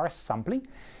sparse sampling,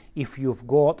 if you've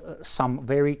got some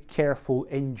very careful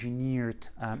engineered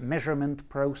measurement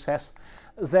process,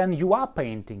 then you are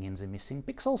painting in the missing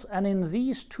pixels. And in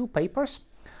these 2 papers,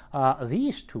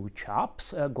 these 2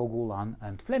 chaps, Gogulan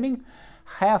and Fleming,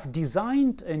 have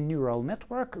designed a neural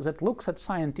network that looks at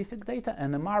scientific data,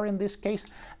 NMR in this case,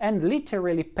 and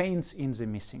literally paints in the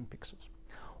missing pixels.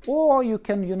 Or you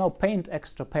can, you know, paint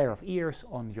extra pair of ears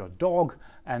on your dog,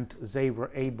 and they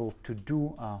were able to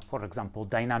do, for example,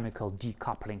 dynamical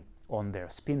decoupling on their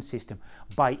spin system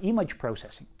by image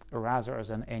processing rather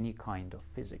than any kind of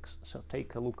physics. So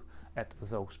take a look at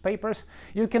those papers.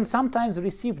 You can sometimes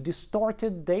receive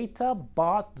distorted data,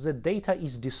 but the data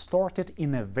is distorted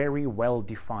in a very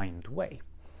well-defined way.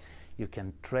 You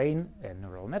can train a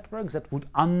neural network that would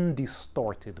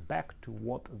undistort it back to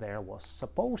what there was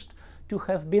supposed to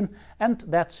have been, and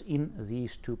that's in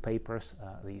these 2 papers.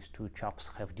 These 2 chaps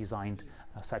have designed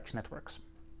such networks.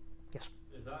 Yes?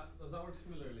 Does that work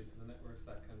similarly to the networks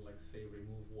that can, like, say,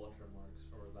 remove watermarks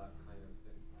or that kind of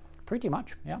thing? Pretty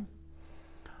much, yeah.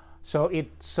 So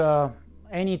it's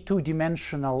any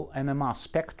 2-dimensional NMR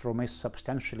spectrum is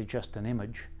substantially just an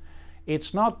image.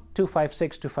 It's not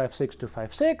 256, 256,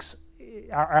 256.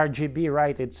 RGB,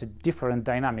 right? It's a different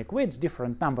dynamic widths,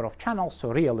 different number of channels,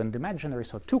 so real and imaginary,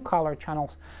 so 2 color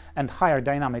channels and higher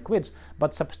dynamic widths.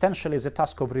 But substantially, the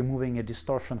task of removing a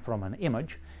distortion from an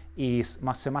image is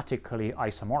mathematically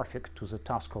isomorphic to the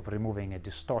task of removing a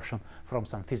distortion from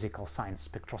some physical science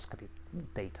spectroscopy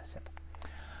data set.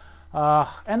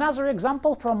 Another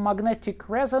example from magnetic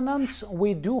resonance,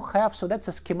 we do have, so that's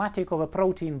a schematic of a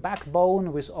protein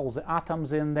backbone with all the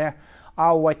atoms in there.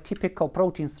 Our typical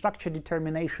protein structure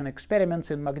determination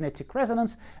experiments in magnetic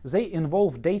resonance, they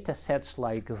involve data sets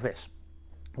like this,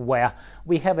 where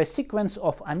we have a sequence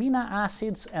of amino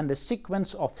acids and a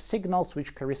sequence of signals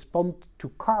which correspond to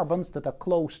carbons that are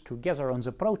close together on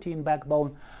the protein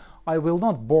backbone. I will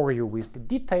not bore you with the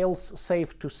details,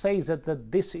 save to say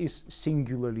that this is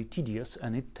singularly tedious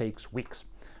and it takes weeks,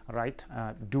 right?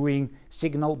 Doing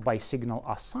signal by signal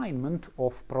assignment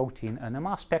of protein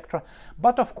NMR spectra.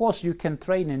 But of course, you can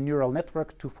train a neural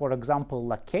network to, for example,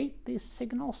 locate these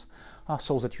signals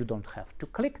so that you don't have to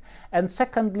click. And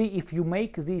secondly, if you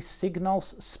make these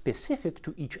signals specific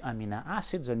to each amino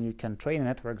acid, then you can train a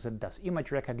network that does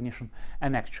image recognition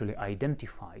and actually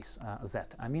identifies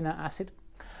that amino acid.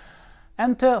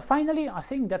 And finally, I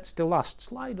think that's the last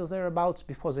slide or thereabouts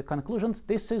before the conclusions.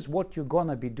 This is what you're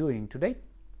gonna be doing today.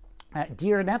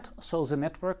 DearNet, so the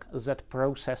network that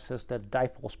processes that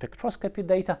dipole spectroscopy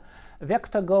data.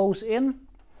 Vector goes in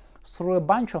through a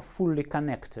bunch of fully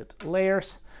connected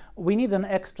layers. We need an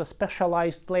extra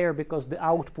specialized layer because the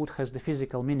output has the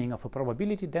physical meaning of a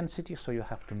probability density, so you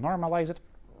have to normalize it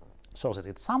so that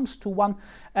it sums to 1,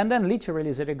 and then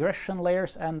literally the regression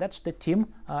layers, and that's the team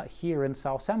here in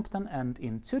Southampton and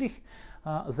in Zurich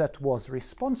that was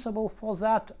responsible for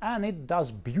that, and it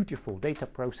does beautiful data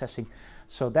processing.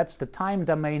 So that's the time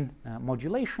domain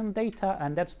modulation data,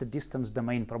 and that's the distance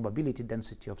domain probability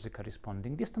density of the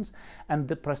corresponding distance, and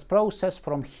the process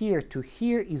from here to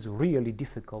here is really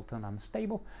difficult and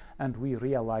unstable, and we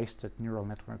realized that neural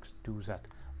networks do that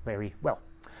very well.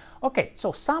 Okay,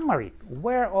 so summary,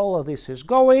 where all of this is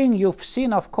going. You've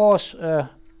seen, of course,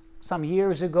 some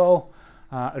years ago,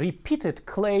 repeated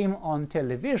claim on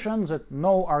television that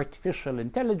no artificial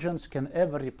intelligence can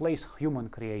ever replace human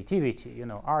creativity, you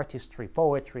know, artistry,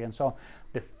 poetry, and so on.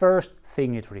 The first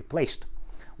thing it replaced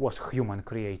was human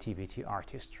creativity,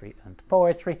 artistry, and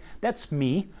poetry. That's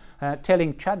me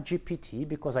telling ChatGPT,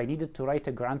 because I needed to write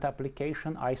a grant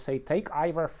application. I say, take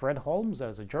Ivar Fredholm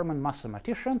as a German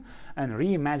mathematician and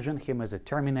reimagine him as a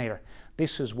Terminator.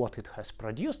 This is what it has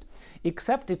produced,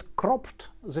 except it cropped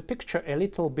the picture a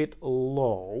little bit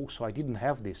low, so I didn't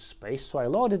have this space. So I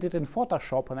loaded it in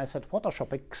Photoshop, and I said,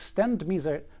 Photoshop, extend me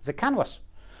the canvas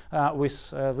with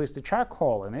the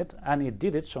charcoal in it, and it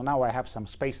did it. So now I have some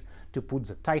space to put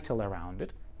the title around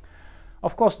it.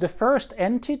 Of course, the first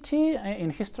entity in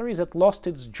history that lost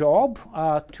its job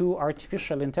to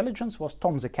artificial intelligence was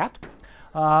Tom the cat,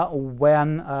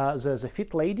 when the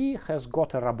fit lady has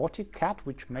got a robotic cat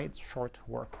which made short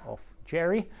work of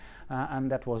Jerry,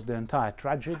 and that was the entire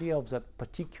tragedy of that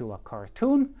particular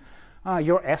cartoon.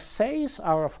 Your essays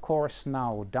are, of course,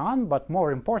 now done, but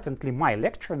more importantly, my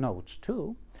lecture notes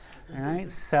too.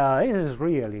 Right, so it is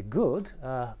really good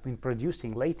in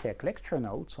producing LaTeX lecture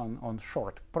notes on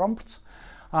short prompts.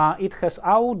 It has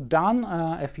outdone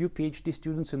a few PhD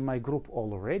students in my group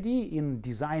already in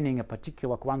designing a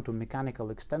particular quantum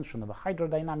mechanical extension of a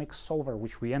hydrodynamics solver,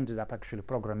 which we ended up actually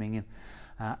programming in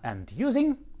and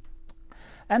using.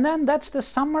 And then that's the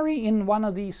summary in one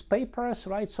of these papers,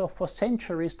 right? So for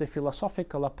centuries, the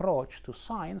philosophical approach to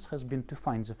science has been to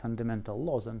find the fundamental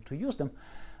laws and to use them.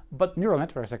 But neural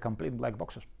networks are complete black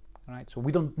boxes, right? So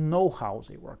we don't know how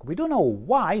they work. We don't know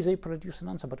why they produce an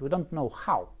answer, but we don't know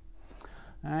how,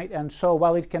 right? And so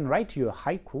while it can write you a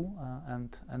haiku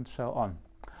and so on.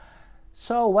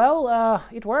 So, well,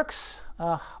 it works.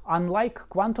 Unlike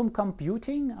quantum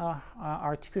computing,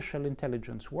 artificial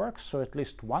intelligence works. So at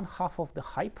least one half of the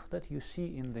hype that you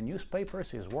see in the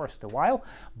newspapers is worth the while,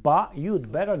 but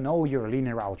you'd better know your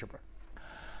linear algebra.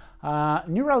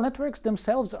 Neural networks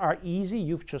themselves are easy.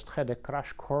 You've just had a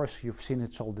crash course. You've seen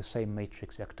it's all the same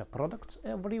matrix vector products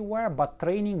everywhere, but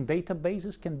training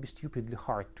databases can be stupidly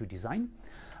hard to design.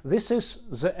 This is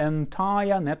the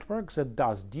entire network that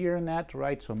does DeerNet,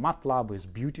 right? So MATLAB is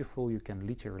beautiful. You can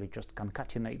literally just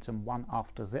concatenate them one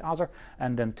after the other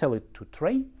and then tell it to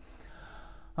train.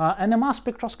 NMR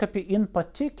spectroscopy in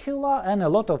particular, and a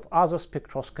lot of other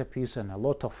spectroscopies and a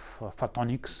lot of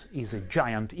photonics is a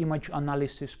giant image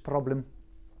analysis problem,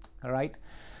 right?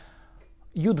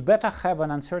 You'd better have an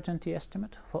uncertainty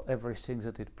estimate for everything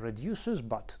that it produces,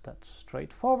 but that's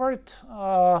straightforward.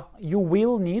 You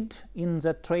will need, in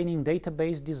the training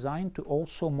database design, to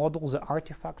also model the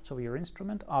artifacts of your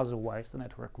instrument, otherwise the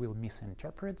network will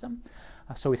misinterpret them.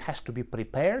 So it has to be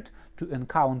prepared to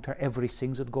encounter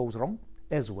everything that goes wrong,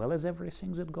 as well as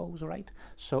everything that goes right.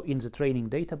 So in the training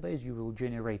database you will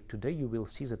generate today, you will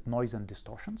see that noise and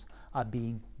distortions are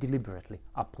being deliberately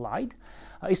applied.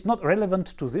 It's not relevant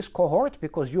to this cohort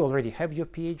because you already have your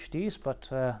PhDs, but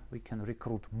we can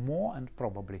recruit more and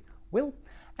probably will.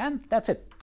 And that's it.